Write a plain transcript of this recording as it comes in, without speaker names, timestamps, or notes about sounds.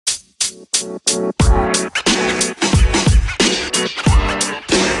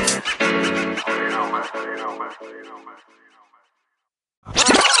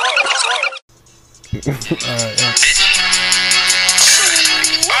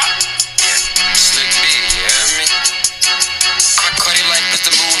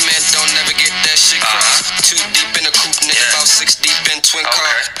Twin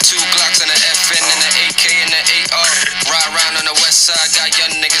car, 2 Glocks and an FN and an AK and an AR. Ride around on the west side, got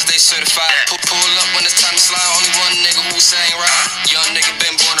young niggas, they certified. Pull up when it's time to slide, only one nigga who sang right. Young nigga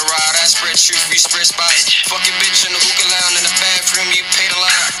been born to ride, I spread truth, you spread spots. Fuck your bitch in the hookah lounge, in the bathroom, you pay the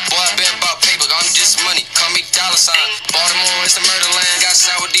line. Boy, I been about paper, I'm just money, call me dollar sign. Baltimore is the murder land, got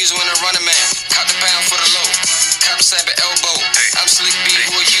sour diesel in the running man. Cop the pound for the low, cop the sap at elbow. I'm Slick B,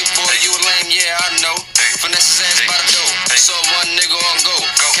 who are you, boy, you a lame, yeah, I know. Finesse his ass by the door, saw one nigga on go.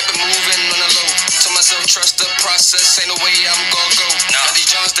 Kept it moving on the low, told myself trust the process, ain't no way I'm gon' go. Got these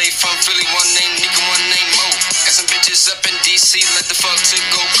Jones, they from Philly, one named Nika, one named Mo. Got some bitches up in DC, let the fuck to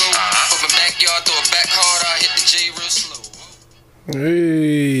go. Up my backyard, throw it back hard, I hit the J real slow.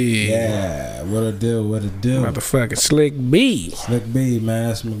 Hey. Yeah, what a deal, what a deal. Motherfucking Slick B. Slick B, man.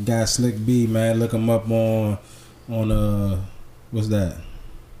 That's my guy Slick B, man. Look him up on what's that?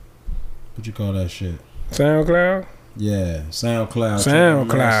 What you call that shit? SoundCloud? Yeah, SoundCloud.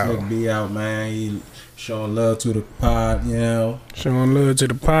 SoundCloud. Slick B out, man. He showing love to the pod, you know. Showing love to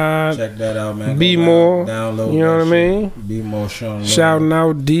the pod. Check that out, man. Be Go more. download. You know what I mean? Be more showing love. Shouting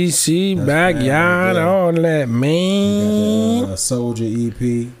out DC, That's backyard, man, all that, You man. got the Soldier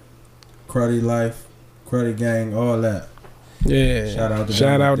EP, Cruddy Life, Cruddy Gang, all that. Yeah. Shout out to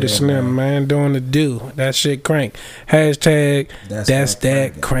Shout them out to there, Slim, man. Doing the do. That shit crank. Hashtag that's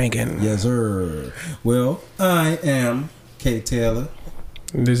that cranking. Yes, sir. Well, I am K Taylor.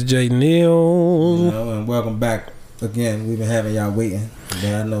 This J You Neal. know, and welcome back again. We've been having y'all waiting, but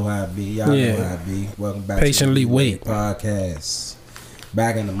I know how it be. Y'all know how it be. Welcome back Patiently to the wait. podcast.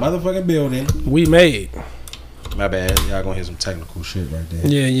 Back in the motherfucking building. We made. My bad. Y'all gonna hear some technical shit right there.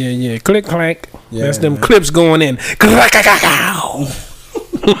 Yeah. Click clank. Yeah, That's them man. clips going in.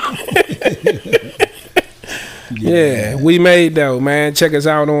 Yeah, we made though, man. Check us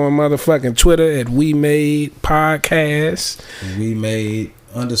out on motherfucking Twitter at We Made Podcast. We made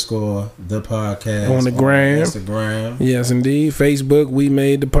 _the podcast On the gram. Instagram. Yes, indeed. Facebook, We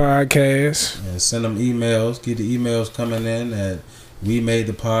Made the Podcast. And send them emails. Get the emails coming in at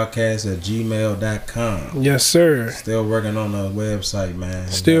wemadethepodcast@gmail.com. Yes, sir. Still working on the website, man.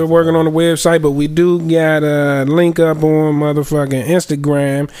 Still working on the website, but we do got a link up on motherfucking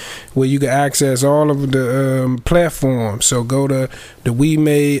Instagram where you can access all of the platforms. So go to the We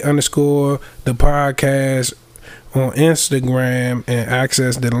Made _ the podcast on Instagram and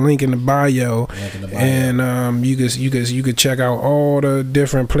access the link in the bio. And you could check out all the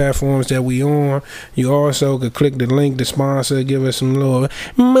different platforms that we on. You also could click the link to sponsor, give us some little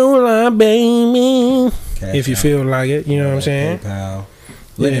moolah, baby, Cash if you out. feel like it. You know what I'm saying? PayPal.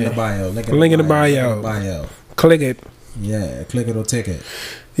 Link in Yeah. the bio. Link in the bio. Click it. Yeah, click it or tick it.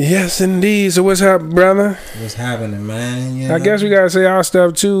 Yes, indeed. So what's up, brother? What's happening, man? You I know? guess we gotta say our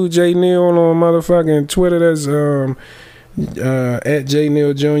stuff too. J Neal on motherfucking Twitter. That's at J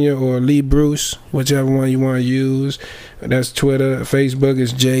Neal Jr. or Lee Bruce, whichever one you want to use. That's Twitter. Facebook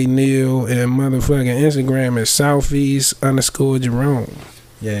is J Neal, and motherfucking Instagram is Southeast _ Jerome.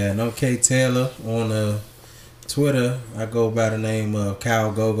 Yeah, and I'm K Taylor on Twitter. I go by the name of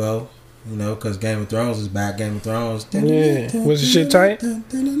Cal Go-Go. You know, because Game of Thrones is back. Game of Thrones. Yeah. Was the shit tight? You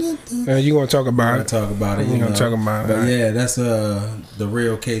gonna talk about I'll it? talk about it. You You gonna know. talk about it? But yeah, that's the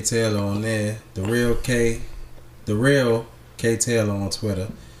real K Taylor on there. The real K Taylor on Twitter.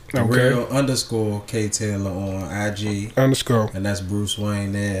 The Okay. real _ K Taylor on IG. _ And that's Bruce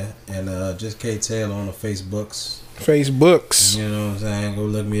Wayne there. And just K Taylor on the Facebooks. Facebooks. You know what I'm saying? Go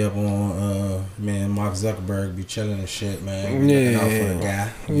look me up on man, Mark Zuckerberg be chilling and shit, man. Be looking out for the guy.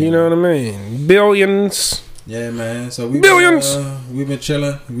 You know what I mean? Billions. Yeah, man. So we Billions. We've been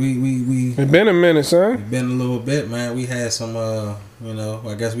chilling. We It's been a minute, son. been a little bit, man. We had some you know,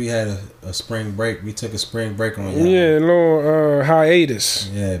 I guess we had a spring break. We took a spring break on y'all. Yeah, little hiatus.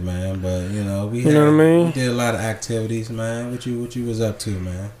 Yeah, man. But you know, we You know what I mean? We did a lot of activities, man. What you was up to,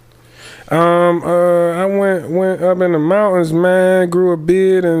 man? I went up in the mountains, man. Grew a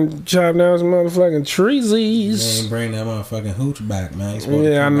beard and chopped down some motherfucking trees. You ain't bring that motherfucking hooch back, man.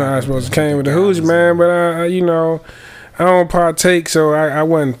 Yeah, I know I was supposed to came with the hooch, man, but I you know, I don't partake, so I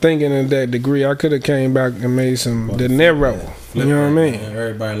wasn't thinking in that degree. I could have came back and made some dinero. You know what I mean? Man.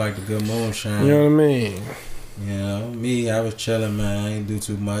 Everybody like the good moonshine. You know what I mean? You know, me, I was chilling, man. I ain't do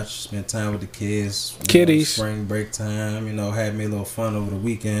too much. Spent time with the kids. Kiddies. Spring break time. You know, had me a little fun over the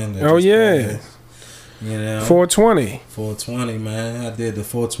weekend. Oh, yeah. You know, 420. 420, man. I did the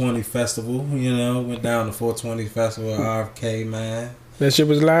 420 festival. You know, went down to 420 festival at RFK, man. That shit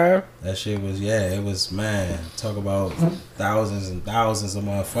was live? That shit was, yeah, it was, man. Talk about thousands and thousands of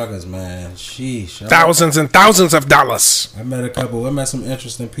motherfuckers, man. Sheesh. Thousands and thousands of dollars. I met some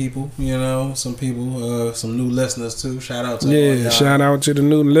interesting people, you know, some people, some new listeners too. Shout out to all Yeah, y'all. shout out to the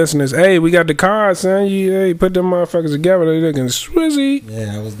new listeners. Hey, we got the cards, son. You put them motherfuckers together. They looking swizzy.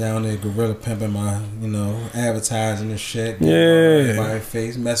 Yeah, I was down there gorilla pimping my, you know, advertising and shit. Yeah. My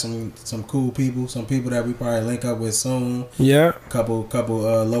face. Met some cool people, some people that we probably link up with soon. Yeah. Couple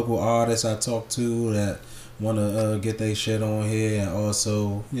local artists I talked to that want to get their shit on here, and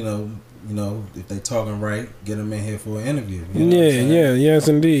also, you know, if they talking right, get them in here for an interview. You know Yes,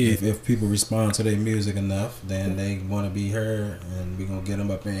 indeed. If people respond to their music enough, then they want to be heard, and we gonna get them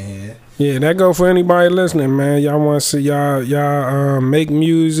up in here. Yeah, that go for anybody listening, man. Y'all want to see y'all make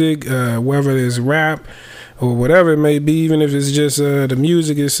music, whether it's rap or whatever it may be, even if it's just the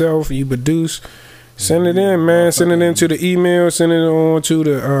music itself you produce. Send it in, man. Send it in to the email. Send it on to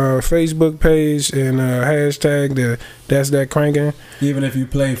the Facebook page and hashtag that's that cranking. Even if you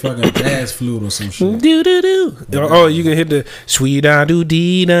play fucking jazz flute or some shit. Do do do. Oh, you can hit the sweet da do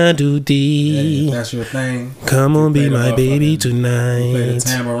dee da do dee. Yeah, that's your thing. Come on, be my baby You play the tonight.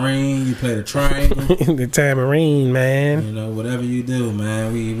 tambourine. You play the triangle. The tambourine, man. You know, whatever you do,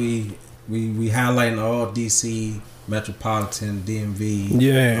 man. We highlighting all DC metropolitan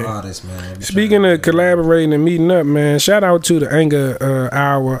DMV artists, man. Speaking of collaborating and meeting up, man, shout out to the Anger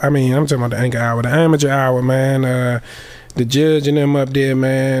Hour. I mean, I'm talking about the Anger Hour, the Amateur Hour, man. The judge and them up there,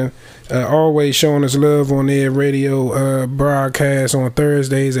 man. Always showing us love on their radio broadcast on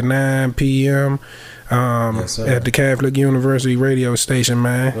Thursdays at 9 p.m. Yes, at the Catholic University radio station,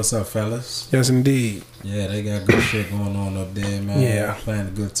 man. What's up, fellas? Yes, indeed. Yeah, they got good shit going on up there, man. Yeah. Playing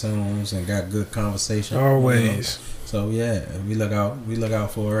the good tunes and got good conversation. Always. You know? So yeah, we look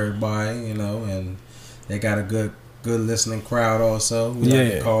out for everybody, you know, and they got a good listening crowd also. We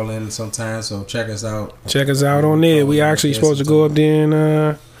like to call in sometimes, so check us out. Check us out on there. We actually supposed to go up there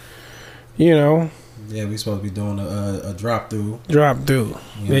and you know. Yeah, we supposed to be doing a drop through. Drop through.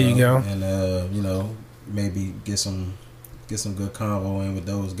 There you go. And you know, maybe get some good convo in with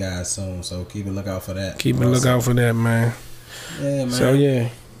those guys soon. So keep a lookout for that. Keep a lookout for that, man. Yeah, man. So yeah.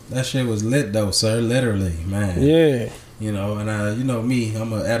 That shit was lit though, sir. Literally, man. Yeah. You know, and you know me,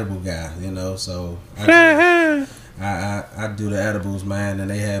 I'm an edible guy. You know, so I do the edibles, man,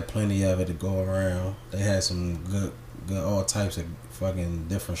 and they had plenty of it to go around. They had some good all types of fucking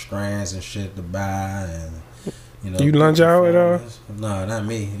different strands and shit to buy, and you know. You lunch out at all? No, not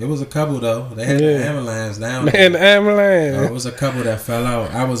me. It was a couple though. They had the ambulance down there. Man, the ambulance. It was a couple that fell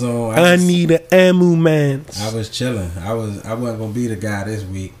out. I need an ambulance. I was chilling. I wasn't gonna be the guy this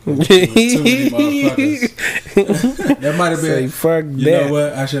week. Too many motherfuckers. That might have been. Say, fuck you that. know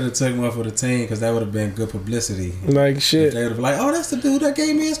what? I should have took one for the team because that would have been good publicity. Like shit. They would have been like, "Oh, that's the dude that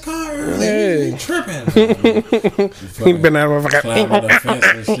gave me his car earlier. He tripping." He been out of climbing on the fence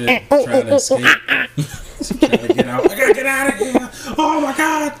and shit, trying to escape. Trying to get out. I gotta get out of here. Oh my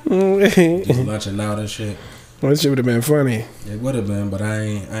god. Just lunching out and shit. That shit would have been funny. It would have been, but I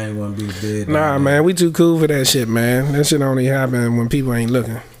ain't want to be big. Nah, man, we too cool for that shit, man. That shit only happen when people ain't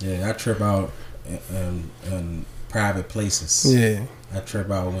looking. Yeah, I trip out in private places. Yeah. I trip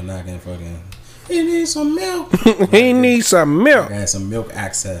out when I can fucking. He needs some milk. He needs some milk. I had some milk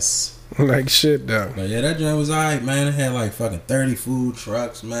access. Like shit though. But yeah, that joint was alright, man. It had like fucking 30 food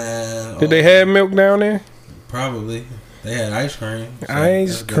trucks, man. Did they have milk down there? Probably. They had ice cream. So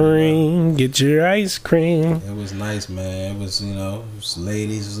Ice cream. Get your ice cream. It was nice, man. It was, you know,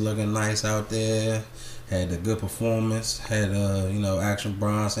 ladies was looking nice out there. Had a good performance. Had you know, Action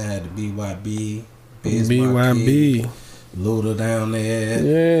Bronson. Had the BYB. BYB. Luda down there.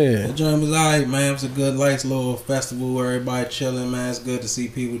 Yeah. The joint was alright, man. It was a good, nice little festival where everybody chilling, man. It's good to see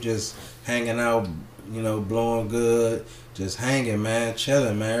people just hanging out, you know, blowing good, just hanging, man,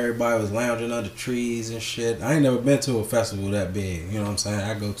 chilling, man. Everybody was lounging under trees and shit. I ain't never been to a festival that big, you know what I'm saying?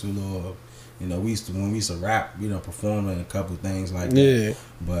 I go to a little, you know, when we used to rap, you know, performing a couple things like that. Yeah.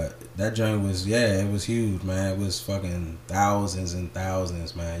 But that joint was, it was huge, man. It was fucking thousands and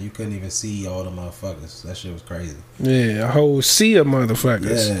thousands, man. You couldn't even see all the motherfuckers. That shit was crazy. Yeah, a whole sea of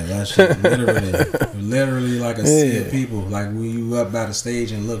motherfuckers. Yeah, that shit literally like a sea of people. Like when you up by the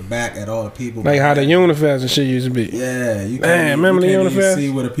stage and look back at all the people. Like how the Unifest and shit used to be. Yeah, you Man, can't, remember you the can't even Unifest? see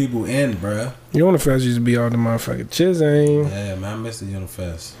where the people end, bruh. Unifest used to be all the motherfucking chisang. Yeah, man, I miss the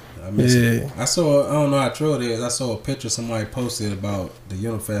Unifest. I miss it. I don't know how true it is. I saw a picture somebody posted about the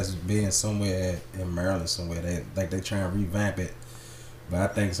Unifest being somewhere in Maryland somewhere. They trying to revamp it. But I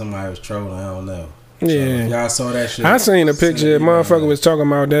think somebody was trolling. I don't know. Yeah. So if y'all saw that shit. I seen a picture. Motherfucker was talking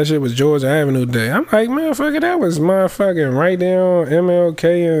about that shit was Georgia Avenue Day. I'm like, motherfucker, that was motherfucking right down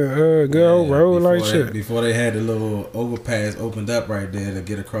MLK and Good Hope Road like shit. Before they had the little overpass opened up right there to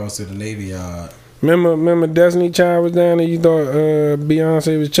get across to the Navy Yard. Remember Destiny Child was down there? You thought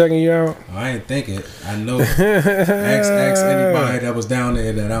Beyonce was checking you out? I ain't think it. I know. ask anybody that was down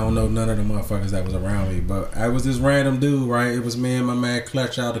there that I don't know none of the motherfuckers that was around me. But I was this random dude, right? It was me and my man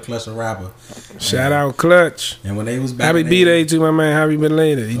Clutch out the Clutch the Rapper. Shout out Clutch. And when they was back, Happy B-Day to my man Happy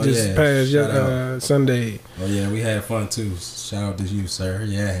Belated. He just passed Sunday. Oh yeah, we had fun too. Shout out to you, sir.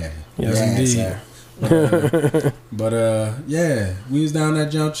 Yeah. Yes, indeed. Sir. But yeah, we was down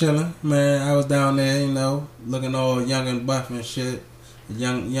that jump chilling, man. I was down there, you know, looking all young and buff and shit.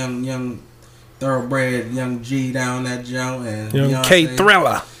 Young thoroughbred, young G down that jump, and young Beyonce, K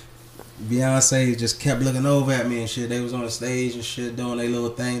Thriller. Beyonce just kept looking over at me and shit. They was on the stage and shit doing their little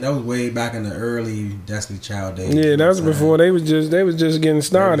thing. That was way back in the early Destiny Child days. Yeah, that was before they was just getting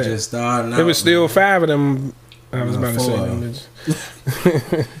started. They was just starting out. There was still 5 of them. I was about to say them bitches.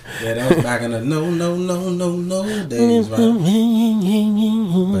 Yeah, that was back in the no days,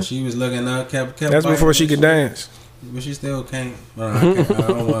 right? But she was looking up, kept. That's before she could dance. But she still can't. Well, I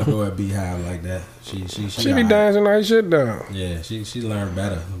don't want to go at Beehive like that. She be dancing like shit though. Yeah, she learned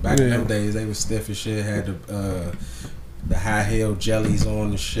better. Back in them days, they was stiff as shit. Had the high heel jellies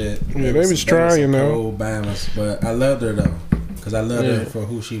on and shit. Yeah, they was trying, you know. Old Bammers, but I loved her though. Cause I loved her for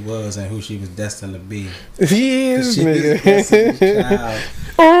who she was and who she was destined to be. Yes, nigga.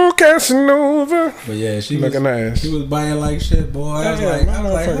 Oh, Casanova. But yeah, she looking nice. She was buying like shit, boy. I was like,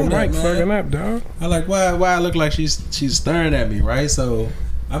 Mike fucking up, dog. I like, why I look like she's staring at me, right? So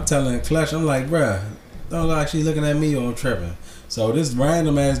I'm telling Clutch, I'm like, bruh, don't look like she's looking at me or I'm tripping. So this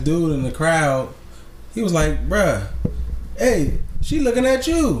random ass dude in the crowd, he was like, bruh, hey, she looking at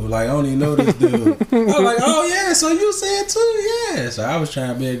you. Like, I don't even know this dude. I was like, oh yeah, so you see it too? Yeah. So I was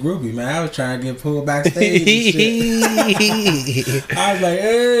trying to be a groupie, man. I was trying to get pulled backstage and shit. I was like,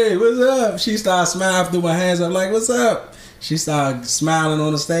 hey, what's up? She started smiling, threw my hands up like, what's up? She started smiling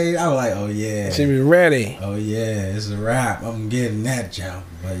on the stage. I was like, oh yeah. She was ready. Oh yeah, it's a wrap. I'm getting that jump.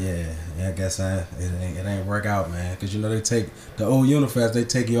 But yeah, I guess it ain't work out, man. Cause you know they take the old Unifest, they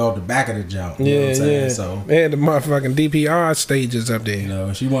take you off the back of the jump. You know what I'm saying? So they had the motherfucking DPR stages up there. You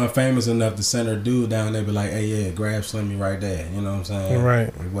know, she wasn't famous enough to send her dude down there, be like, hey yeah, grab Slimmy right there. You know what I'm saying?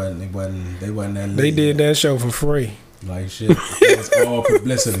 Right. They wasn't that. They did that show for free. Like shit, it was all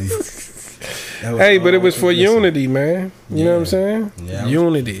publicity. Hey, but it was for unity, man. You know what I'm saying? Yeah,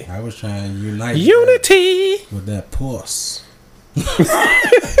 unity. I was trying to unite. Unity with that puss.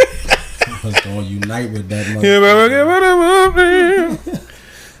 I was going to unite with that motherfucker.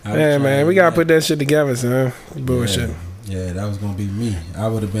 Yeah, man, we gotta put that shit together, son. Bullshit. Yeah, that was gonna be me. I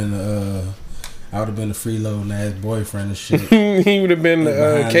would have been the freeloading ass boyfriend and shit. He would have been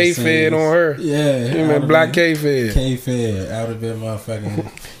the K-Fed on her. Yeah, he would have been black K-Fed. K-Fed. I would have been motherfucking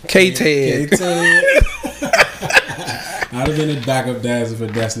K-Ted. I'd have been the backup dancer for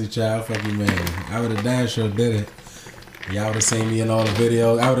Destiny Child. Fucking man, I would have damn sure did it. Y'all would have seen me in all the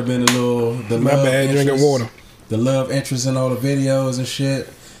videos. I would have been drinking water. The love interest in all the videos and shit.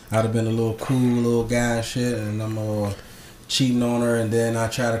 I'd have been a little cool little guy and shit, and I'm all cheating on her, and then I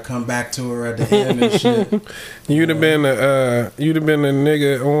try to come back to her at the end and shit. You'd have been a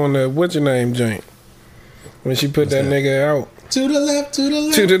nigga on the what's your name joint when she put that nigga out. To the left, to the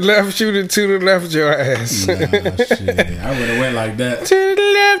left. To the left, shoot it to the left, your ass. Nah, shit. I would have went like that. To the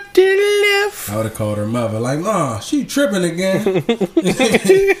left, to the left. I would have called her mother, like, Ma, she tripping again. You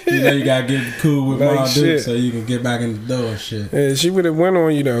know, you gotta get cool with like Ma Duke so you can get back in the door and shit. Yeah, she would have went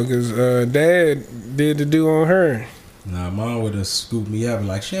on you though, because Dad did the do on her. Nah, Mom would have scooped me up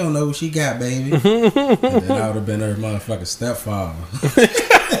like, she don't know what she got, baby. And then I would have been her motherfucking stepfather.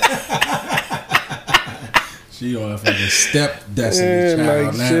 She motherfucking step Destiny Child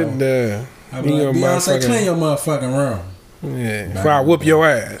like now. Shit, I'm like, Beyonce, clean your motherfucking room. Yeah, before I whoop your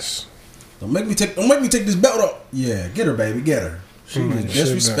ass. Don't make me take this belt off. Yeah, get her, baby, get her. She was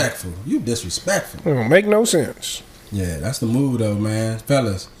disrespectful. You disrespectful. It don't make no sense. Yeah, that's the move though, man.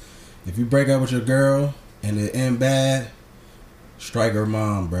 Fellas, if you break up with your girl and it end bad, strike her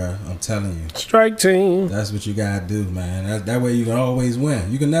mom, bruh. I'm telling you. Strike team. That's what you gotta do, man. That way you can always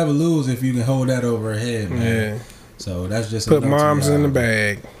win. You can never lose if you can hold that over her head, man. Yeah. So that's just put moms in the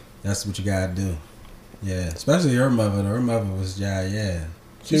bag. That's what you gotta do. Yeah, especially her mother. Her mother was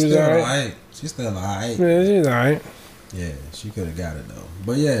She's still alright. She's still alright. Yeah, she's alright. Yeah, she could have got it though.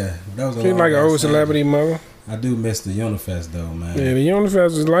 But yeah, that was a She's like an old celebrity mother. I do miss the Unifest though, man. Yeah, the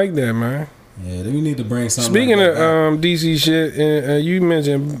Unifest is like that, man. Yeah, we need to bring something. Speaking like of DC shit, and you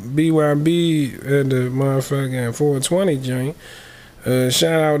mentioned BYB at the motherfucking 420 joint.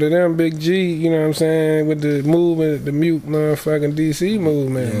 Shout out to them, Big G, you know what I'm saying, with the movement, the mute motherfucking DC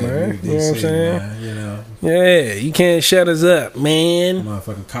movement, man. DC, you know what I'm saying? Man, you know. Yeah, you can't shut us up, man.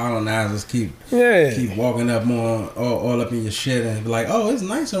 Motherfucking colonizers keep Yeah. walking up more all up in your shit and be like, oh, it's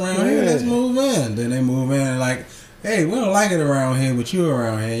nice around here, let's move in. Then they move in and like, hey, we don't like it around here, but you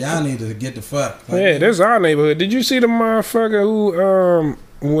around here. Y'all need to get the fuck. Like, Yeah, this is our neighborhood. Did you see the motherfucker who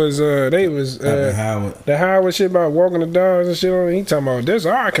Howard. the Howard shit about walking the dogs and shit? He talking about this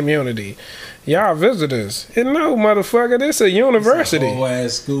our community. Y'all visitors. And no, motherfucker, this a university. It's a whole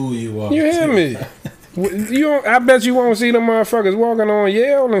ass school you walk. You hear me? You don't, I bet you won't see them motherfuckers walking on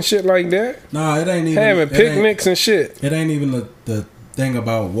Yale and shit like that. Nah, it ain't even having picnics and shit. It ain't even the thing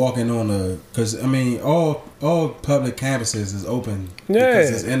about walking on the, because I mean all public campuses is open because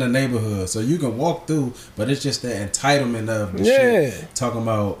it's in the neighborhood, so you can walk through, but it's just the entitlement of the shit. Talking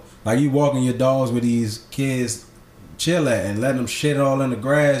about like you walking your dogs with these kids chill at and letting them shit all in the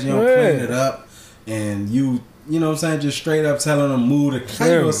grass, you don't clean it up, and you know what I'm saying, just straight up telling them move to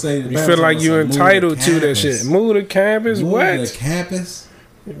campus. You feel like you're entitled to that shit. Move to campus. Move what? to campus.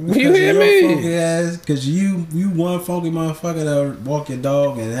 You hear me? Funky ass, cause you one funky motherfucker that walk your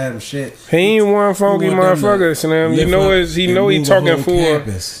dog and have shit. He ain't one funky motherfucker, Slim. You know he talking for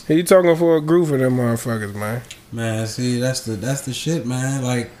campus. He talking for a group of them motherfuckers, man. Man, see that's the shit, man.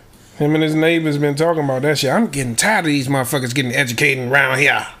 Like him and his neighbors been talking about that shit. I'm getting tired of these motherfuckers getting educated around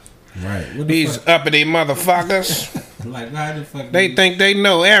here. Right. These uppity motherfuckers. Like how the fuck they think they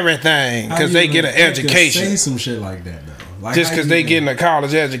know everything because they get an education. Say some shit like that though. Like just because they getting a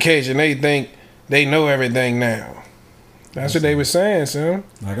college education, they think they know everything now. That's what they was saying, son.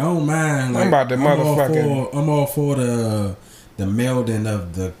 Like I don't mind. Like, I'm about the motherfucking. I'm all for the melding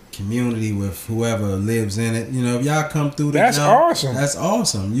of the community with whoever lives in it. You know, if y'all come through, that's awesome. That's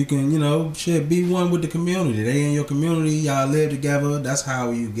awesome. You can, be one with the community. They in your community. Y'all live together. That's how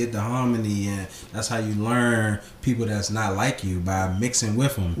you get the harmony, and that's how you learn people that's not like you by mixing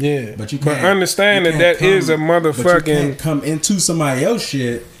with them. Yeah, but you can't. But understand that is a motherfucking. But you can't come into somebody else's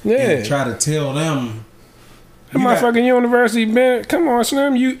shit. And try to tell them. The motherfucking university been, come on,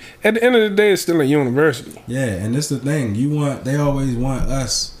 Slim. You at the end of the day, it's still a university. Yeah, and this the thing. They always want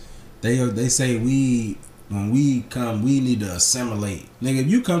us. They say when we come, we need to assimilate. Nigga, if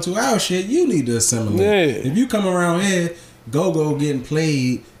you come to our shit, you need to assimilate. Yeah. If you come around here, go getting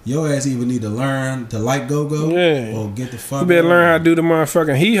played, your ass either need to learn to like go or get the fuck. You better learn how to do the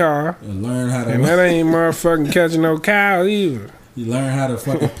motherfucking hee-haw. And learn how to. And that ain't motherfucking catching no cow either. You learn how to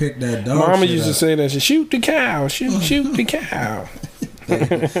fucking pick that dog. Mama shit used to up. say that shit. Shoot the cow. Shoot the cow.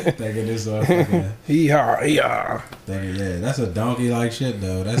 Thinking this fucking hee-haw. Yeah, that's a donkey like shit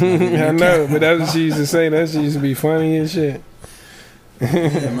though. That's I know, but that's what she used to say. That shit used to be funny as shit.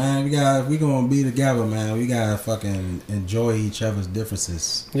 Yeah, man, we gonna be together, man. We gotta fucking enjoy each other's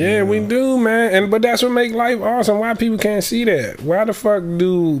differences. Yeah, we do, man. But that's what make life awesome. Why people can't see that? Why the fuck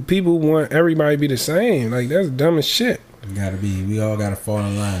do people want everybody to be the same? Like that's dumb as shit. We all gotta fall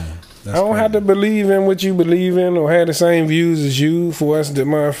in line. I don't have to believe in what you believe in or have the same views as you for us to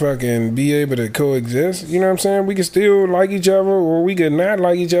motherfucking be able to coexist. You know what I'm saying? We can still like each other or we could not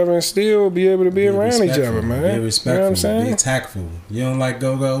like each other and still be able to be around each other, man. Be respectful. You know what I'm saying? Be tactful. You don't like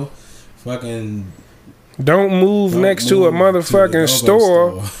go-go? Fucking... Don't move next to a motherfucking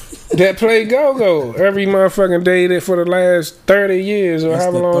store that play go-go every motherfucking day for the last 30 years or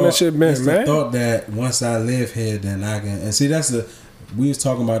however long that shit been, man. I thought that once I live here, then I can... And see, we was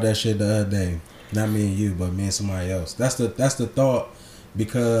talking about that shit the other day. Not me and you, but me and somebody else. That's the thought,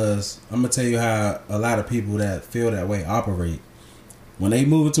 because I'm gonna tell you how a lot of people that feel that way operate. When they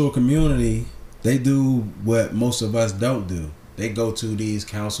move into a community, they do what most of us don't do. They go to these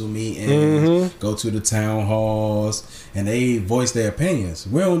council meetings, go to the town halls, and they voice their opinions.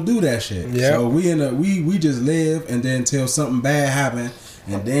 We don't do that shit. Yep. So we just live, and then until something bad happen,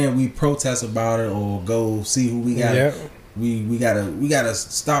 and then we protest about it or go see who we got. Yep. We gotta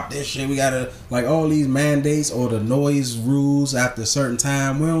stop this shit. We gotta, like, all these mandates or the noise rules after a certain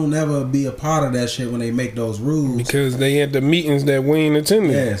time. We don't never be a part of that shit when they make those rules, because they at the meetings that we ain't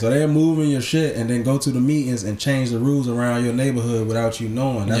attending. Yeah, so they're moving your shit and then go to the meetings and change the rules around your neighborhood without you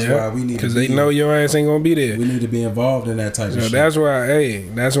knowing. That's why we need, because they know your ass ain't gonna be there. We need to be involved in that type of shit. That's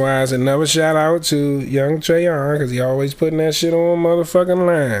why it's another shout out to young Trayon, because he always putting that shit on motherfucking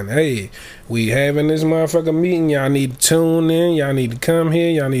line. Hey, we having this motherfucking meeting. Y'all need to tune in. Y'all need to come here.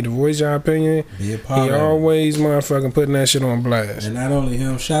 Y'all need to voice your opinion. Be a part He of it. always motherfucking putting that shit on blast. And not only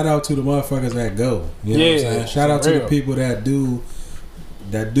him, shout out to the motherfuckers that go. You know what I'm Yeah, saying? Shout out to real. the people that do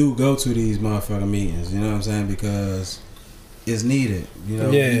go to these motherfucking meetings. You know what I'm saying? Because it's needed. You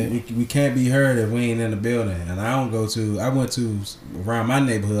know, Yeah. we can't be heard if we ain't in the building. And I went to around my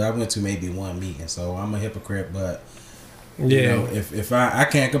neighborhood. I went to maybe one meeting, so I'm a hypocrite. But you Yeah. know, if I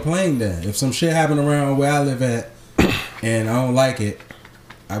can't complain then. If some shit happen around where I live at and I don't like it,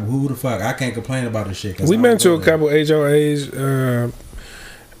 who the fuck? I can't complain about the shit. 'Cause We I been don't to go a there. couple HOAs.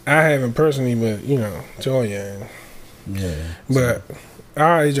 I haven't personally, but you know, Joya. Yeah. But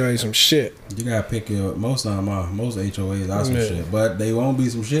our HOA some shit. You gotta pick your most HOAs are some Yeah. shit, but they won't be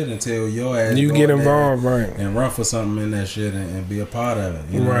some shit until your ass You go get in there involved, right? and run for something in that shit and be a part of it.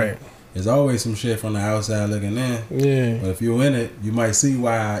 You know? Right. There's always some shit from the outside looking in, Yeah. but if you're in it, you might see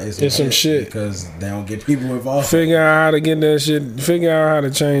why It's some shit. because they don't get people involved. Figure out how to get that shit. Figure out how to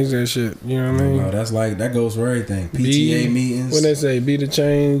change that shit. You know what I mean? No, that's like that goes for everything. PTA meetings. What they say? Be the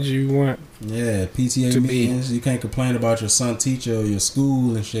change you want. Yeah, PTA to be. meetings. You can't complain about your son teacher or your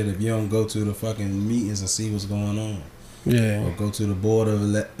school and shit if you don't go to the fucking meetings and see what's going on. Yeah. Or go to the board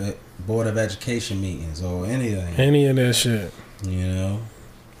of education meetings or anything. Any of that shit. You know,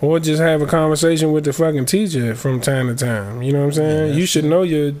 Or just have a conversation with the fucking teacher from time to time. You know what I'm saying? Yeah, You that's should know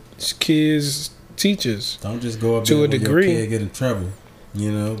your kids' teachers. don't just go up To there a when degree. your kid get in trouble.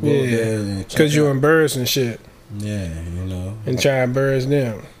 You know, go Yeah. up there and check Because you're out. embarrassing shit. Yeah, you know, And try to embarrass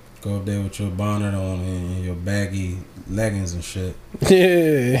them. go up there with your bonnet on and your baggy leggings and shit.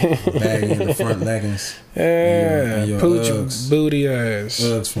 Yeah. Baggy in the front leggings. Yeah. and your Pooch Uggs. booty ass.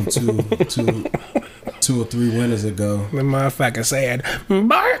 Uggs from two or three winters ago. The motherfucker said,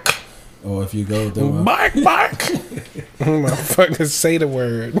 bark, Or if you go there, bark, bark. Motherfucker say the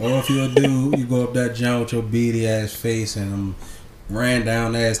word. or if you're a dude, you go up that joint with your beady ass face and them ran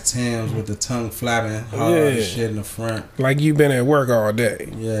down ass Timbs with the tongue flapping hard Yeah. and shit in the front. Like you been at work all day.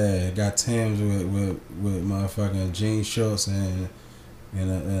 Yeah, got Timbs with motherfucking jean shorts and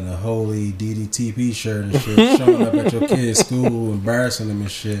a holy DDTP shirt and shit, showing up at your kid's school, embarrassing them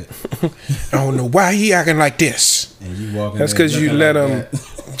and shit. I don't know why he acting like this. And you walking. That's there because you looking let like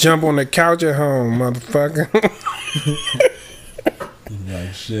him jump on the couch at home, motherfucker. that.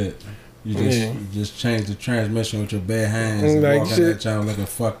 Like shit. You just change the transmission with your bare hands and Like walking shit. that child looking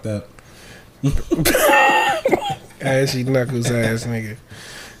fucked up. Ashy knuckles ass nigga.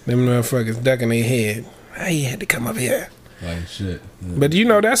 Them motherfuckers ducking their head. How you had to come up here? Like shit. But you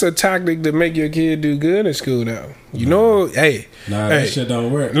know that's a tactic to make your kid do good in school though. You know, hey, Nah, hey, that shit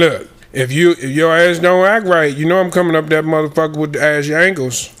don't work. look, if your ass don't act right, you know I'm coming up that motherfucker with the ass your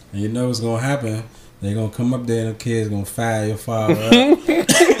ankles. And you know what's gonna happen. They gonna come up there and the kids gonna fire your father up.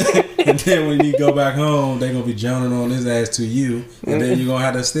 And then when you go back home, they gonna be joning on his ass to you. And then you gonna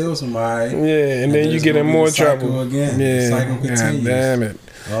have to steal somebody. Yeah, and then you it's get in gonna be more the cycle trouble again. The Yeah, cycle God continues. damn it.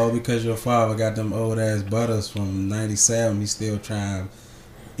 All because your father got them old ass butters from '97. He still trying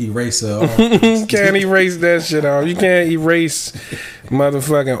to erase her off. You can't erase that shit off. You can't erase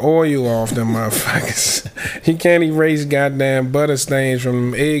motherfucking oil off them motherfuckers. You can't erase goddamn butter stains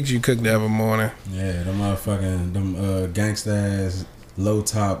from them eggs you cooked the other morning. Yeah, them motherfucking gangsta ass low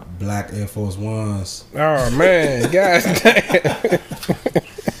top black Air Force Ones. Oh man, god damn.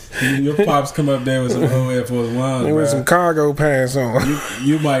 Your pops come up there with some old Air Force Ones, There was bruh. some cargo pants on.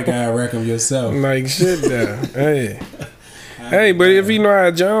 You might gotta wreck them yourself. Like shit though. Hey, but if you know how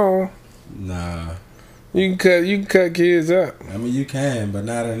to John, Nah, you can cut kids up. I mean you can, but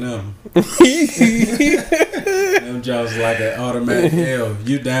not in them. Them jobs like an automatic L.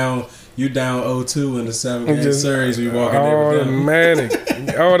 You down 0-2 in the 7-game Just series. We walking there with them.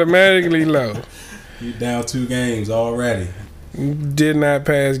 automatically low. You down 2 games already. Did not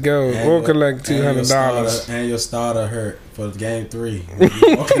pass go And or your- collect and your $200. And your starter hurt for game 3.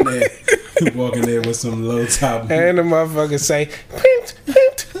 You walking there with some low top. And the motherfuckers say, "Pint,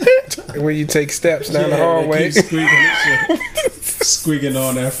 pint, pint," when you take steps down the They hallway. keep squeaking, and shit. Squeaking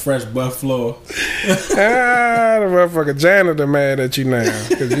on that fresh butt floor. The motherfucker janitor mad at you now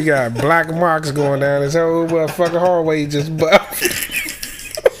because you got black marks going down this whole motherfucking hallway just buff.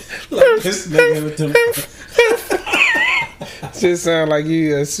 Like this nigga with them. Just sound like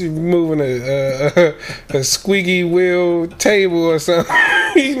you moving a squeaky wheel table or something.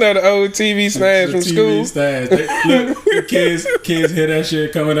 You know the old TV stands from school. Stands. Look, the kids hear that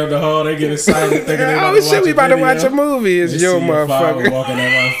shit coming up the hall. They get excited thinking they about Oh to watch shit, we a about to video. watch a movie. It's They your see your father motherfucker. walking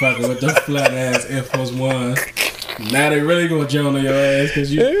that motherfucker with the flat ass Air Force One. Now they really gonna join on your ass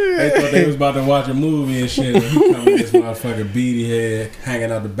because they thought they was about to watch a movie and shit. And he come with this motherfucking beady head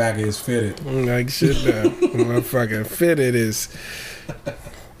hanging out the back of his fitted. Like shit now. Motherfucking fitted is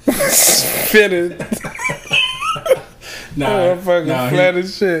fitted. Motherfucking flat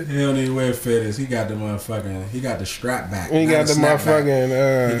as shit. He don't even wear fitteds. He got the motherfucking. He got the strap back. He got the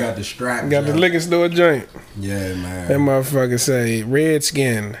motherfucking. He got the strap. Got the liquor store joint. Yeah, man. That motherfucker say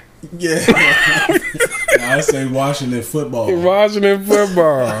Redskin. Yeah. I say Washington football. Washington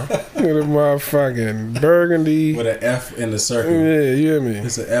football. With a motherfucking burgundy. With an F in the circle. Yeah, you hear me?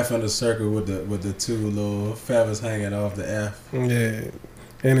 It's an F in the circle with the two little feathers hanging off the F. Yeah.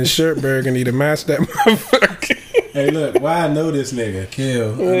 And his shirt burgundy to match that motherfucker. Hey, look, why I know this nigga,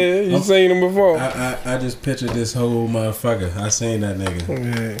 Kill. Yeah, you seen him before. I just pictured this whole motherfucker. I seen that nigga.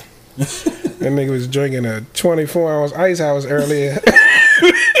 Yeah. That nigga was drinking a 24-ounce ice house earlier.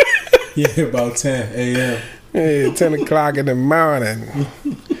 Yeah, about 10 a.m. Yeah, 10 o'clock in the morning.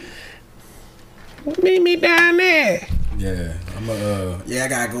 Meet me down there. Yeah, I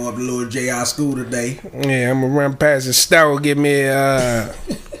gotta go up to little JR school today. Yeah, I'm gonna run past the store, give me a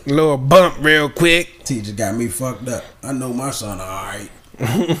little bump real quick. Teacher got me fucked up. I know my son alright.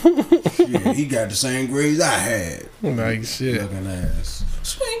 Shit, he got the same grades I had. Like shit. Looking ass.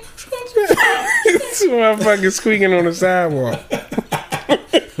 Swing. This motherfucker squeaking on the sidewalk.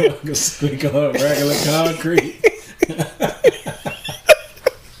 Squeak on regular concrete.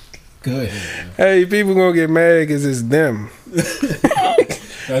 Go ahead. Hey, people gonna get mad because it's them.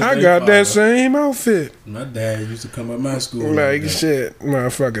 I got that same outfit. My dad used to come up my school. Like shit,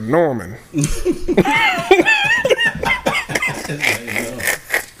 motherfucking Norman.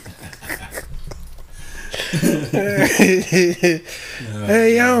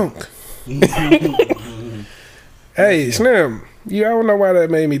 Hey, Yonk. Hey, Slim. I don't know why that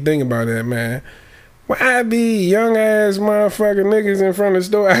made me think about that, man. Why be young ass motherfucking niggas in front of the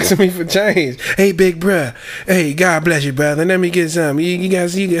store asking me for change? Hey, big bruh. Hey, God bless you, brother. Let me get something. You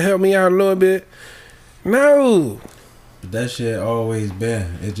guys, you can help me out a little bit? No. That shit always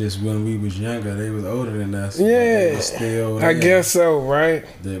been. It's just when we was younger, they was older than us. Yeah. Still, I guess so, right?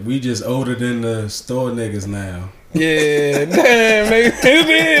 That we just older than the store niggas now. Yeah, damn, nigga, it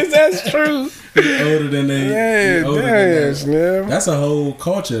is. That's true. Older than they. Yeah, damn, Slim. That's a whole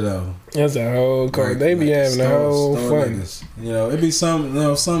culture, though. That's a whole culture. They be having a whole fun. Niggas. You know, it be some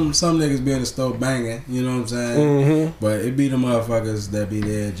niggas be in the store banging. You know what I'm saying? Mm-hmm. But it be the motherfuckers that be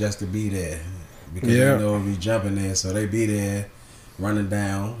there just to be there because you know we jumping there, so they be there running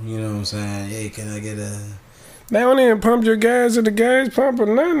down. You know what I'm saying? Hey, can I get a? They don't even pump your gas at the gas pump or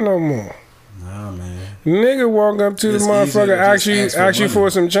nothing no more. Nah, man. Nigga walk up to It's the motherfucker, ask you for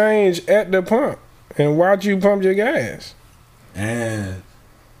money. some change at the pump and watch you pump your gas. And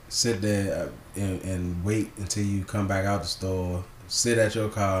sit there and wait until you come back out the store. Sit at your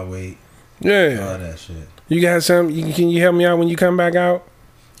car, wait. Yeah. All that shit. You got something? Can you help me out when you come back out?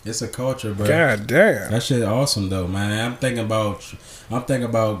 It's a culture, bro. God damn. That shit awesome though, man. I'm thinking about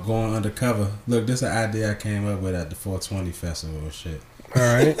going undercover. Look, this is an idea I came up with at the 420 festival and shit. All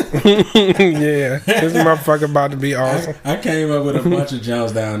right. Yeah. This motherfucker about to be awesome. I came up with a bunch of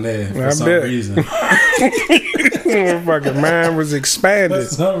jumps down there for some reason. Motherfucking mind was expanded.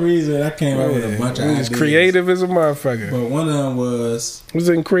 For some reason, I came up with a bunch of ideas. He was creative as a motherfucker. But one of them was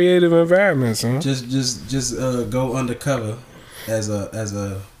in creative environments, huh? Just go undercover as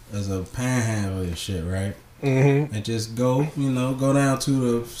a panhandler and shit, right? Mm-hmm. And just go down to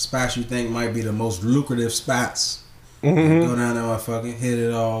the spots you think might be the most lucrative spots. Mm-hmm. Go down there, motherfucker, hit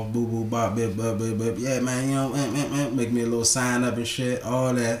it all, boo boo bop, bip bop, bip bop. Yeah, man, you know, make me a little sign up and shit,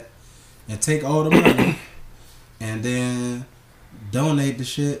 all that, and take all the money, and then donate the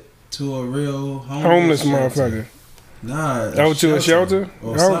shit to a real homeless motherfucker. Nah, to a shelter?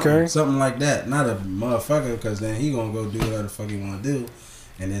 Or something like that. Not a motherfucker, because then he gonna go do whatever the fuck he wanna do,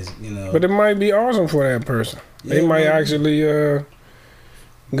 and it's But it might be awesome for that person. Yeah, they might actually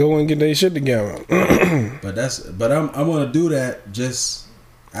go and get their shit together. but I'm gonna do that just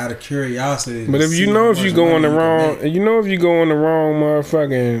out of curiosity. But if you go on the wrong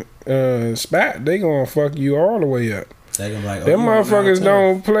motherfucking spot, they gonna fuck you all the way up. They gonna be like, them motherfuckers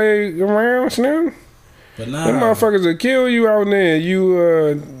don't play around, Slim. But nah, them motherfuckers will kill you out there.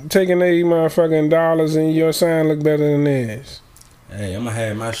 You taking $80 motherfucking dollars and your sign look better than theirs. Hey, I'm gonna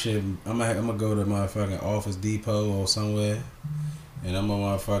have my shit. I'm gonna go to motherfucking Office Depot or somewhere. And I'm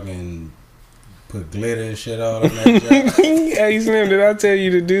gonna motherfucking put glitter and shit all on that job. Hey Slim, did I tell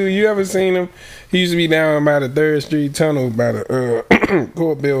you the dude? You ever seen him? He used to be down by the 3rd Street Tunnel by the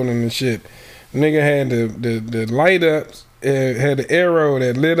court building and shit. Nigga had the light ups had an arrow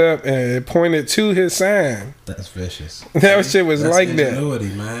that lit up and it pointed to his sign. That's vicious. That shit was That's like ingenuity,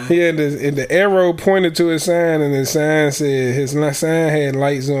 that. Man. He had the arrow pointed to his sign, and the sign said his sign had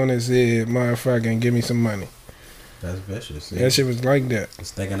lights on it. Said, "Motherfucking, give me some money." That's vicious. See? That shit was like that.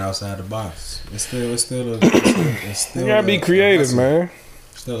 It's thinking outside the box. It's still You gotta be creative, man.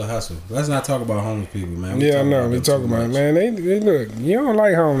 Still a hustle. Let's not talk about homeless people, man. Yeah, I know. We talking about it, man. They look. You don't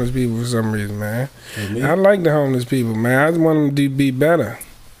like homeless people for some reason, man. I like the homeless people, man. I just want them to be better.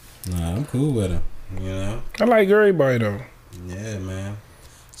 Nah, I'm cool with them. You know. I like everybody though. Yeah, man.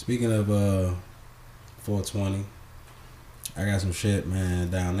 Speaking of 420, I got some shit, man,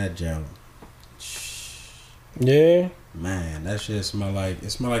 down that joint. Yeah. Man, that shit smell like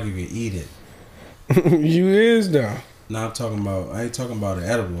you can eat it. You is though. Now I'm talking about. I ain't talking about an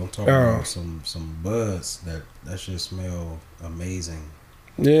edible. I'm talking about some buds that shit smell amazing.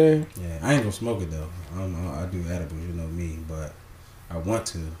 Yeah. Yeah, I ain't gonna smoke it though. I do edibles, you know me, but I want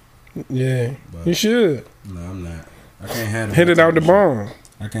to. Yeah. But You should. No, I'm not. I can't handle. Hit that it out type the of bone. shit.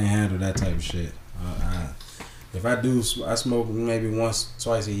 I can't handle that type of shit. If I do, I smoke maybe once,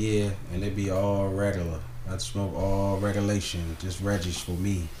 twice a year, and it be all regular. I smoke all regulation, just Reggie's for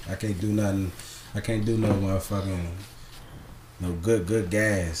me. I can't do nothing. I can't do no motherfucking no good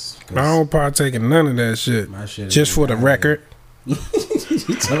gas. I don't partake in none of that shit. My shit is Just for the record. You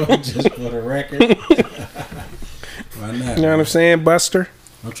told me just for the record. Why not? You know what I'm saying, Buster?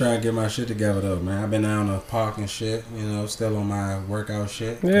 I'm trying to get my shit together though, man. I've been down the park and shit, you know, still on my workout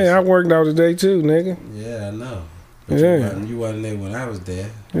shit. Yeah, I worked out today too, nigga. Yeah, I know. But Yeah. you wasn't there when I was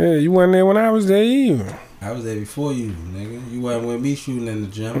there. Yeah, you wasn't there when I was there either. I was there before you, nigga. You wasn't with me shooting in the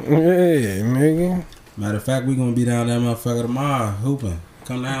gym. Yeah, nigga. Matter of fact, we gonna be down there, motherfucker, tomorrow hooping.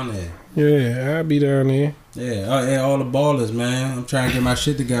 Come down there. Yeah, I'll be down there. Yeah, all the ballers, man. I'm trying to get my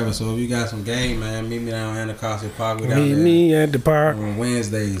shit together. So if you got some game, man, meet me down in Anacostia Park. We down Meet there me at the park. on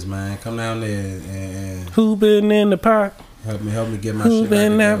Wednesdays, man. Come down there and Who been in the park? help me get my Who shit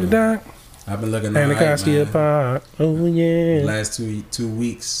been back after together. dark? I've been looking all right, Anacostia man. Park. Oh The yeah. last two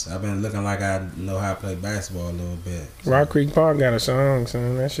weeks, I've been looking like I know how to play basketball a little bit. So, Rock Creek Park got a song,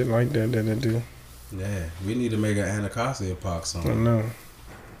 son. That shit like that they do. yeah, we need to make an Anacostia Park I song. know.